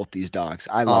love both these dogs.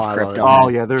 I love Krypto. Oh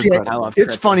yeah, they're good. I love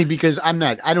It's Krypto. funny because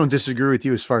I don't disagree with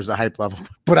you as far as the hype level,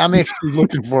 but I'm actually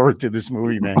looking forward to this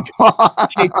movie, man.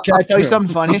 Hey, can I tell you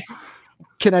something funny?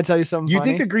 You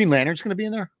think the Green Lantern's going to be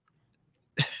in there?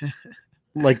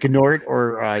 Like Gnort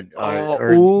or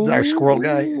our squirrel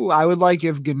guy? I would like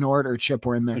if Gnort or Chip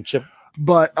were in there. Chip.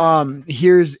 But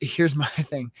here's my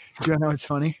thing. Do you know what's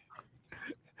funny?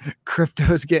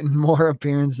 Krypto's getting more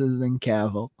appearances than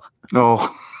Cavill. No.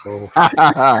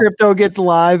 Krypto gets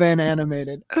live and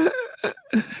animated.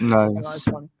 Nice.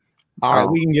 Funny. All right,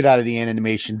 we can get out of the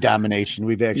animation domination.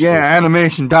 We've actually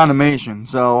animation domination.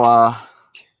 So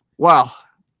wow,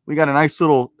 we got a nice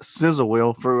little sizzle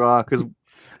wheel for because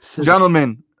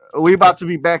gentlemen, we about to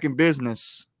be back in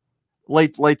business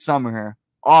late summer here.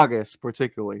 August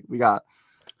particularly. We got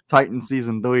Titan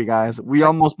season 3, guys. We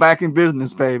almost back in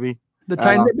business, baby. The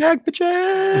Titan back,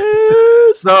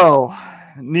 bitches. So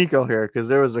Nico here, because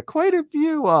there was quite a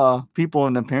few people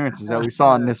in appearances that we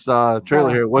saw in this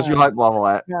trailer here. What's your hype level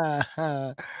at?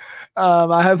 My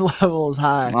hype level is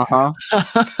high.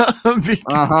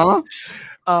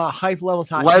 Hype level's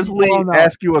high. Leslie,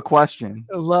 ask you a question.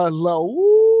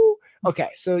 Okay,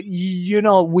 so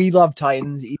we love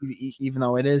Titans, even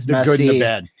though it is the messy. good and the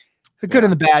bad. The good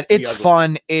and the bad. It's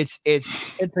fun. It's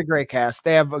a great cast.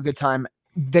 They have a good time.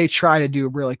 They try to do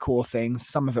really cool things.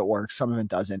 Some of it works, some of it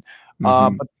doesn't.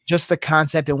 But just the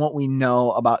concept and what we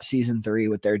know about season 3,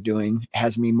 what they're doing,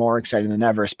 has me more excited than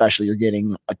ever. Especially you're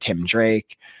getting a Tim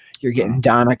Drake, you're getting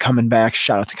Donna coming back.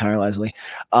 Shout out to Connor Leslie.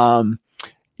 And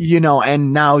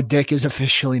now Dick is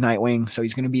officially Nightwing, so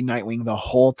he's going to be Nightwing the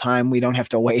whole time. We don't have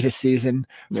to wait a season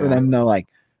for them to like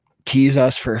tease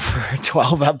us for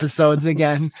 12 episodes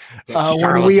again.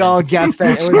 When we all guessed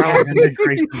that it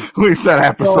was we said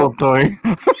episode 3.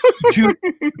 two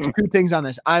things on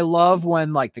this. I love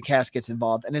when like the cast gets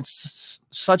involved, and it's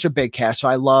such a big cast. So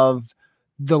I love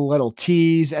the little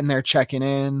tease, and they're checking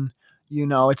in. You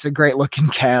know, it's a great looking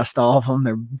cast. All of them,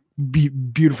 they're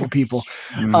beautiful people.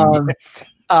 You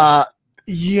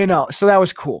know, so that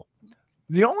was cool.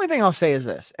 The only thing I'll say is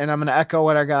this, and I'm going to echo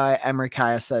what our guy Emery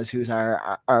Kaya says, who's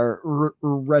our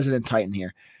resident Titan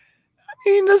here. I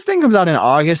mean, this thing comes out in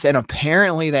August, and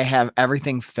apparently they have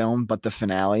everything filmed but the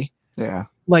finale. Yeah.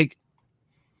 Like,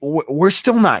 we're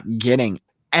still not getting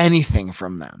anything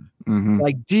from them.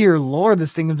 Like, dear Lord,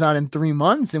 this thing comes out in 3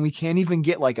 months, and we can't even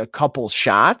get like a couple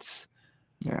shots.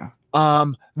 Yeah.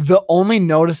 The only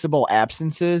noticeable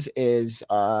absences is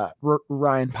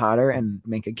Ryan Potter and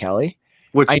Minka Kelly.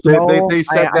 Which they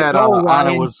said that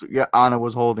Anna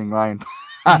was holding Ryan.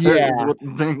 Yeah, what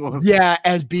the thing was. Yeah,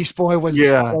 as Beast Boy was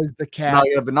the cat.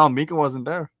 No, Mika wasn't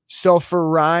there. So for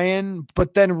Ryan,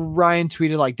 but then Ryan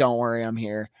tweeted like, "Don't worry, I'm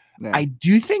here." Yeah. I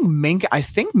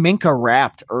think Minka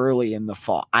wrapped early in the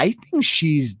fall. I think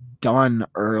she's done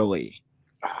early.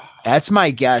 That's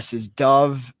my guess. Is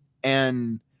Dove,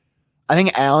 and I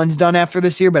think Alan's done after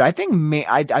this year, but I think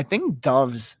I think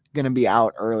Dove's gonna be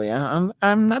out early. I'm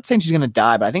not saying she's gonna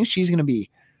die, but I think she's gonna be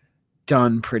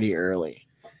done pretty early.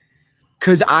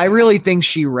 Cause I really think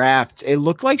she wrapped. It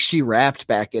looked like she wrapped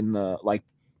back in the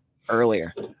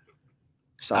earlier.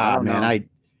 So man,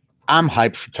 I'm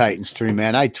hyped for Titans 3,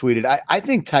 man. I tweeted. I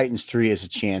think Titans 3 has a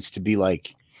chance to be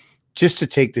just to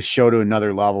take the show to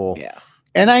another level. Yeah.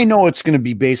 And I know it's gonna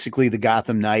be basically the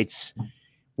Gotham Knights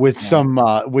with some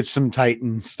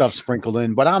Titan stuff sprinkled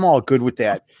in, but I'm all good with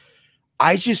that.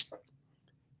 It's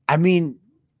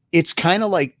kind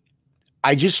of like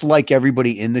I just like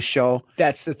everybody in the show.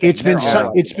 That's the thing.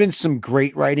 It's been some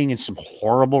great writing and some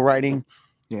horrible writing,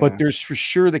 but there's for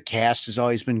sure the cast has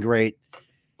always been great,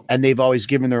 and they've always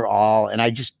given their all. And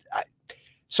I just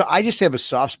have a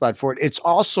soft spot for it. It's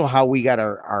also how we got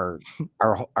our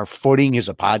footing as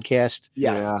a podcast.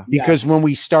 Yes. Yeah. Because when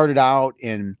we started out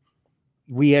and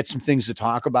we had some things to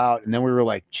talk about, and then we were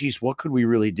like, geez, what could we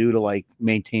really do to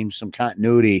maintain some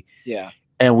continuity? Yeah.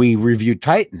 And we reviewed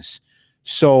Titans.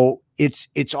 So it's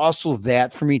also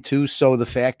that for me too. So the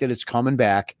fact that it's coming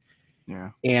back.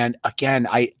 Yeah. And again,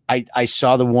 I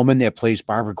saw the woman that plays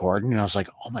Barbara Gordon, and I was like,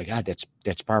 oh my God,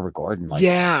 that's Barbara Gordon.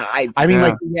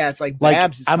 It's like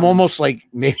Babs. I'm almost like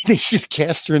maybe they should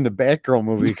cast her in the Batgirl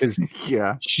movie because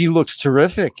she looks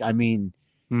terrific. I mean,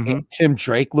 and Tim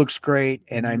Drake looks great.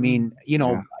 And I mean,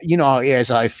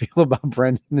 as I feel about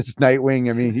Brendan as Nightwing,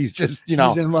 I mean, he's just,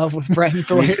 he's in love with Brendan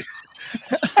Thwaites.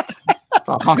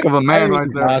 A hunk of a man right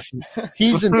there. Awesome.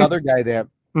 He's another guy that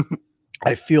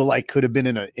I feel like could have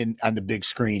been on the big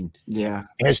screen. Yeah.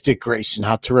 As Dick Grayson.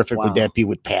 How terrific would that be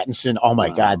with Pattinson? Oh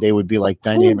my God, they would be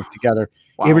dynamic together.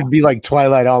 Wow. It would be like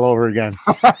Twilight all over again.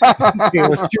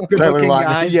 Good-looking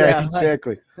guys. Yeah,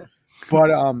 exactly.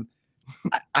 But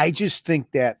I just think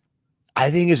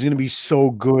it's going to be so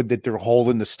good that they're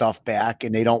holding the stuff back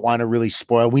and they don't want to really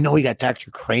spoil. We know we got Dr.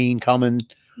 Crane coming.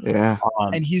 Yeah.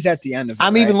 And he's at the end of it.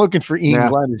 I'm even looking for Ian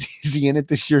Glenn. Is he in it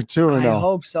this year too? Or no? I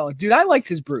hope so. Dude, I liked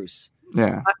his Bruce.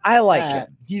 Yeah. I like it.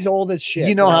 He's old as shit.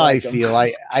 You know how I feel.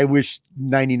 I wish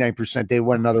 99% they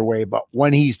went another way, but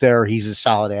when he's there, he's a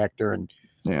solid actor and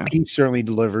he certainly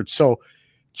delivered. So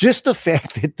just the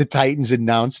fact that the Titans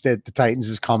announced that the Titans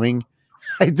is coming,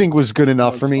 I think was good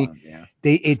enough for me. Yeah.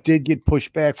 It did get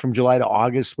pushed back from July to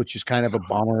August, which is kind of a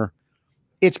bummer.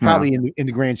 It's probably in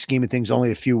the grand scheme of things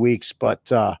only a few weeks, but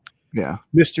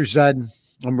Mr. Zed,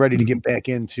 I'm ready to get back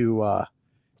into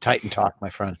Titan talk, my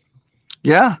friend.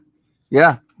 Yeah.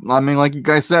 Yeah. I mean, like you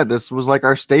guys said, this was like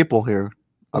our staple here.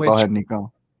 Go ahead,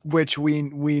 Nico. Which we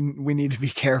need to be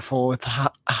careful with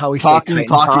how we talking say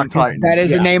Titans. That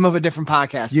is the name of a different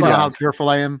podcast. You know how careful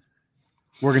I am?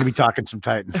 We're going to be talking some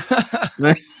Titans.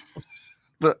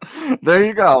 But there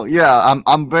you go. Yeah,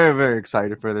 I'm very, very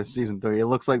excited for this season 3. It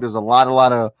looks like there's a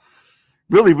lot of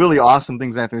really, really awesome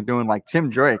things that they're doing. Like Tim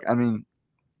Drake. I mean,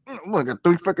 look at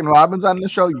 3 freaking Robins on the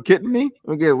show. You kidding me?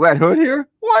 We get Red Hood here.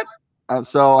 What?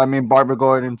 So I mean, Barbara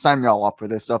Gordon, sign me all up for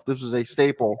this stuff. This was a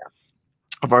staple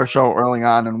of our show early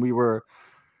on, and we were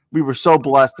so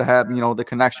blessed to have the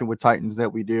connection with Titans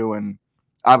that we do, and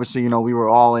obviously we were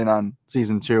all in on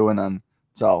season 2, and then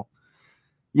so.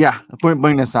 Yeah,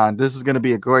 bring this on. This is going to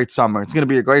be a great summer. It's going to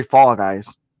be a great fall,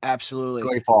 guys. Absolutely,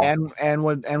 great fall. And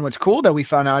what's cool that we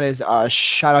found out is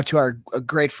shout out to a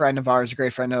great friend of ours, a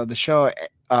great friend of the show,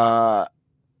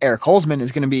 Eric Holzman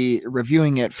is going to be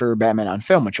reviewing it for Batman on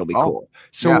Film, which will be cool.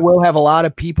 So we'll have a lot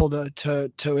of people to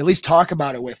at least talk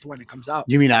about it with when it comes out.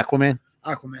 You mean Aquaman?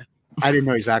 Aquaman. I didn't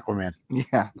know he's Aquaman.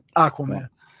 Yeah, Aquaman.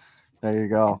 There you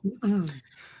go.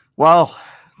 Well,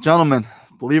 gentlemen.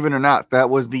 Believe it or not, that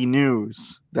was the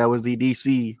news. That was the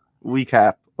DC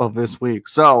recap of this week.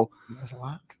 So, that's a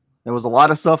lot. There was a lot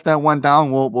of stuff that went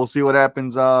down. We'll see what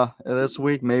happens this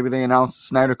week. Maybe they announce the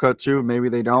Snyder Cut too. Maybe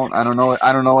they don't. I don't know.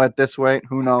 I don't know at this rate.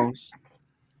 Who knows?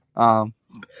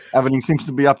 Everything seems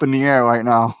to be up in the air right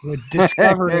now. With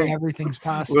Discovery, everything's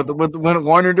possible. With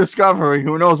Warner Discovery,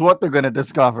 who knows what they're going to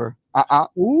discover?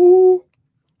 Ooh.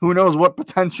 Who knows what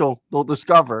potential they'll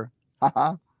discover?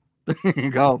 There you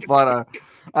go. But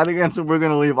I think that's what we're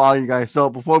going to leave all you guys.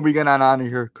 So before we get on out of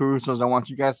here, Caruso's, I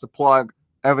want you guys to plug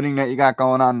everything that you got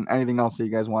going on and anything else that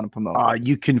you guys want to promote.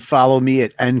 You can follow me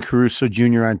at N Caruso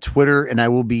Jr. on Twitter, and I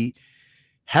will be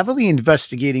heavily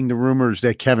investigating the rumors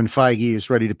that Kevin Feige is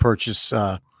ready to purchase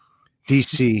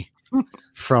DC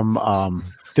from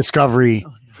Discovery,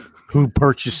 who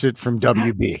purchased it from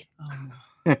WB.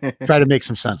 Try to make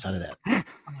some sense out of that.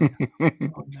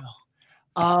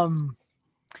 Oh no.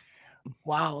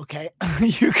 Wow. Okay.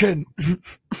 You can.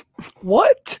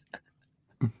 What?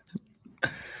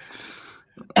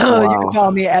 Wow. You can follow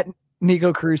me at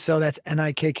Nikko Caruso. That's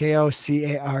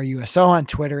NIKKOCARUSO on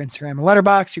Twitter, Instagram, and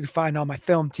Letterboxd. You can find all my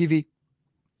film, TV,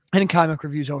 and comic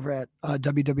reviews over at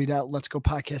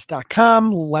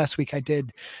www.letsgopodcast.com. Last week I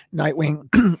did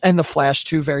Nightwing and The Flash,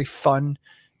 two very fun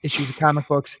issues of comic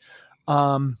books.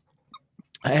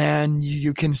 And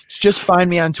you can just find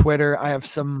me on Twitter. I have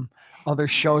some other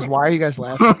shows. Why are you guys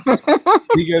laughing?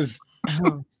 Because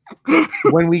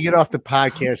when we get off the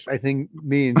podcast, I think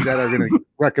me and Zed are going to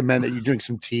recommend that you drink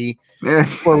some tea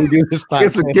before we do this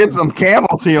podcast. Get some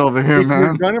camel tea over here, man.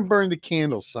 You're going to burn the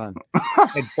candle, son,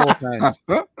 at both times.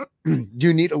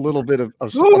 You need a little bit of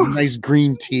nice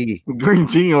green tea. Green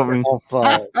tea over here.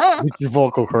 Get your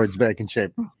vocal cords back in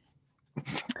shape.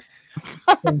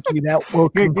 Thank you. That will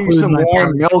conclude some my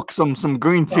warm milk, some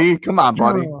green tea. Come on,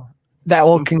 buddy. That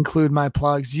will conclude my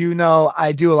plugs. You know,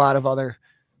 I do a lot of other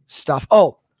stuff.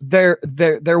 Oh, there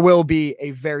will be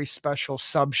a very special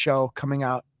sub show coming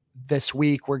out this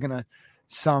week. We're gonna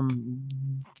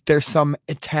there's some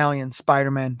Italian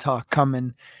Spider-Man talk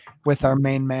coming with our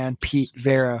main man Pete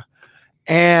Vera,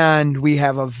 and we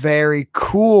have a very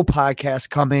cool podcast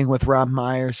coming with Rob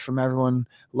Myers from Everyone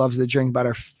Loves the Drink about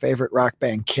our favorite rock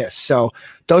band Kiss. So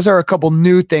those are a couple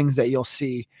new things that you'll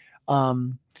see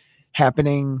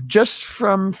happening just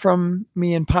from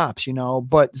me and Pops, you know.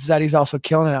 But Zeddy's also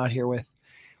killing it out here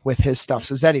with his stuff.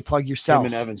 So Zeddy, plug yourself.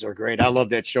 Him and Evans are great. I love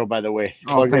that show, by the way.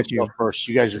 Oh, Plug thank that you. show first.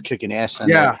 You guys are kicking ass on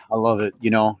Yeah. that. I love it, you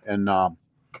know. And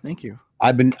Thank you.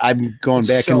 I've been going It's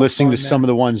back so and listening fun, to man. some of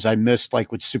the ones I missed,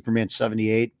 like with Superman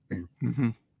 78. Mm-hmm.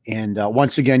 And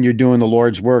once again, you're doing the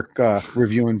Lord's work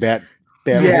reviewing Batman.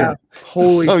 Yeah,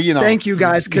 holy. So, you know, thank you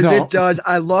guys, because you know, it does.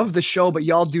 I love the show, but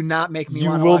y'all do not make me. You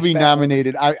wanna will watch be Batman.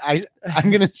 nominated. I'm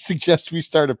going to suggest we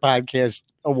start a podcast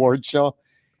award show,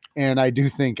 and I do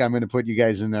think I'm going to put you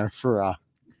guys in there for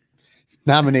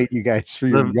nominate you guys for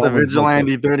your The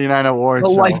Vigilante 39 Awards. The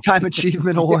show. Lifetime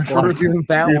Achievement Award for reviewing Achievement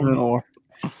Batman. Award.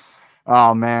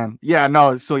 Oh man, yeah,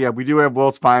 no. So yeah, we do have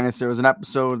World's Finest. There was an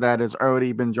episode that has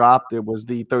already been dropped. It was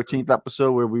the 13th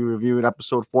episode where we reviewed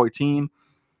episode 14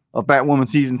 of Batwoman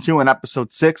season 2 and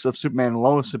episode 6 of Superman and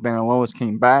Lois. Superman and Lois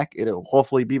came back. It'll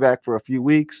hopefully be back for a few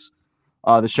weeks.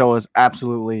 The show is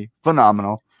absolutely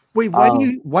phenomenal. Wait,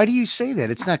 why do you say that?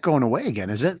 It's not going away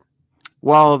again, is it?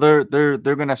 Well, they're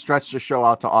gonna stretch the show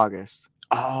out to August.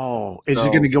 Oh, is it So-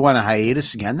 going to go on a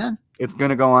hiatus again then? It's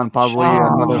gonna go on probably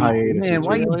another hiatus. Man,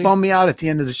 why you bum me out at the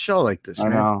end of the show like this, I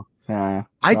man? know. Yeah.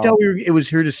 I So- thought it was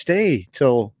here to stay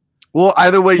till. Well,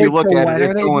 either way you Wait, look so at when it, are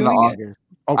it's they going to doing it? August.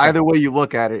 Okay. Either way you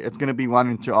look at it, it's going to be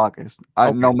running to August.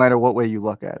 Okay. No matter what way you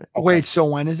look at it. Okay. Wait, so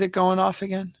when is it going off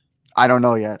again? I don't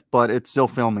know yet, but it's still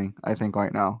filming. I think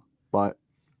right now, but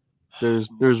there's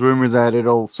rumors that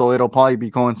it'll probably be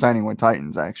coinciding with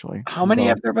Titans actually. How many So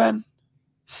have there been?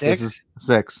 this 6, is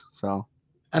 6. So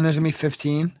and there's gonna be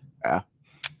 15. Yeah.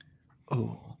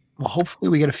 Oh, well, hopefully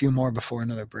we get a few more before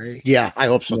another break. Yeah, I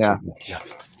hope so. Yeah. Too. Yeah.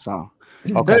 so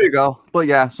Okay. there you go. But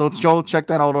yeah, so Joe, check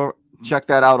that out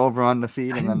over on the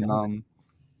feed, and then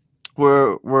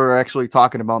we're actually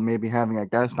talking about maybe having a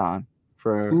guest on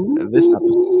for this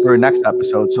episode, for next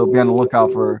episode. So be on the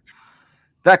lookout for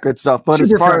that good stuff. But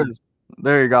Super as far fun. as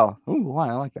there you go. Ooh, wow,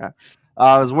 I like that.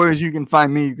 As well as you can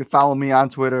find me, you can follow me on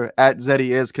Twitter at Zeddy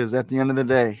is, because at the end of the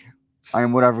day, I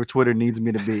am whatever Twitter needs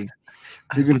me to be.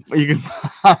 You can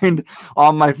find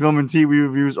all my film and TV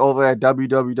reviews over at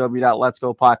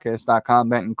www.letsgopodcast.com.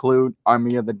 That include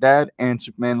Army of the Dead and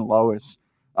Superman and Lois.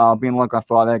 Be on the lookout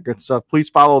for all that good stuff. Please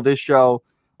follow this show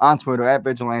on Twitter at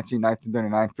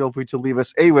Vigilante1939. Feel free to leave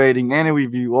us a rating and a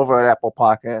review over at Apple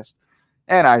Podcast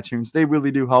and iTunes. They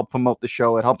really do help promote the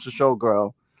show. It helps the show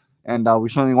grow. And we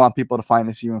certainly want people to find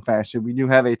us even faster. We do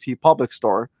have a TeePublic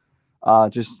store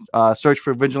just search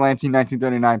for Vigilante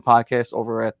 1939 podcast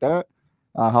over at that.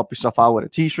 Help yourself out with a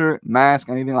t-shirt, mask,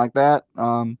 anything like that.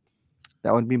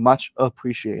 That would be much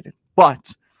appreciated.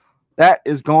 But that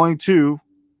is going to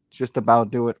just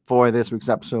about do it for this week's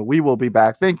episode. We will be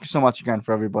back. Thank you so much again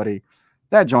for everybody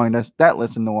that joined us, that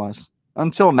listened to us.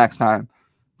 Until next time,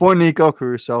 for Nikko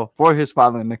Caruso, for his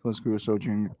father, Nicholas Caruso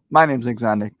Jr., my name's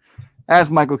Zeddy. As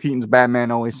Michael Keaton's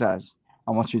Batman always says,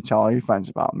 I want you to tell all your friends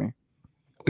about me.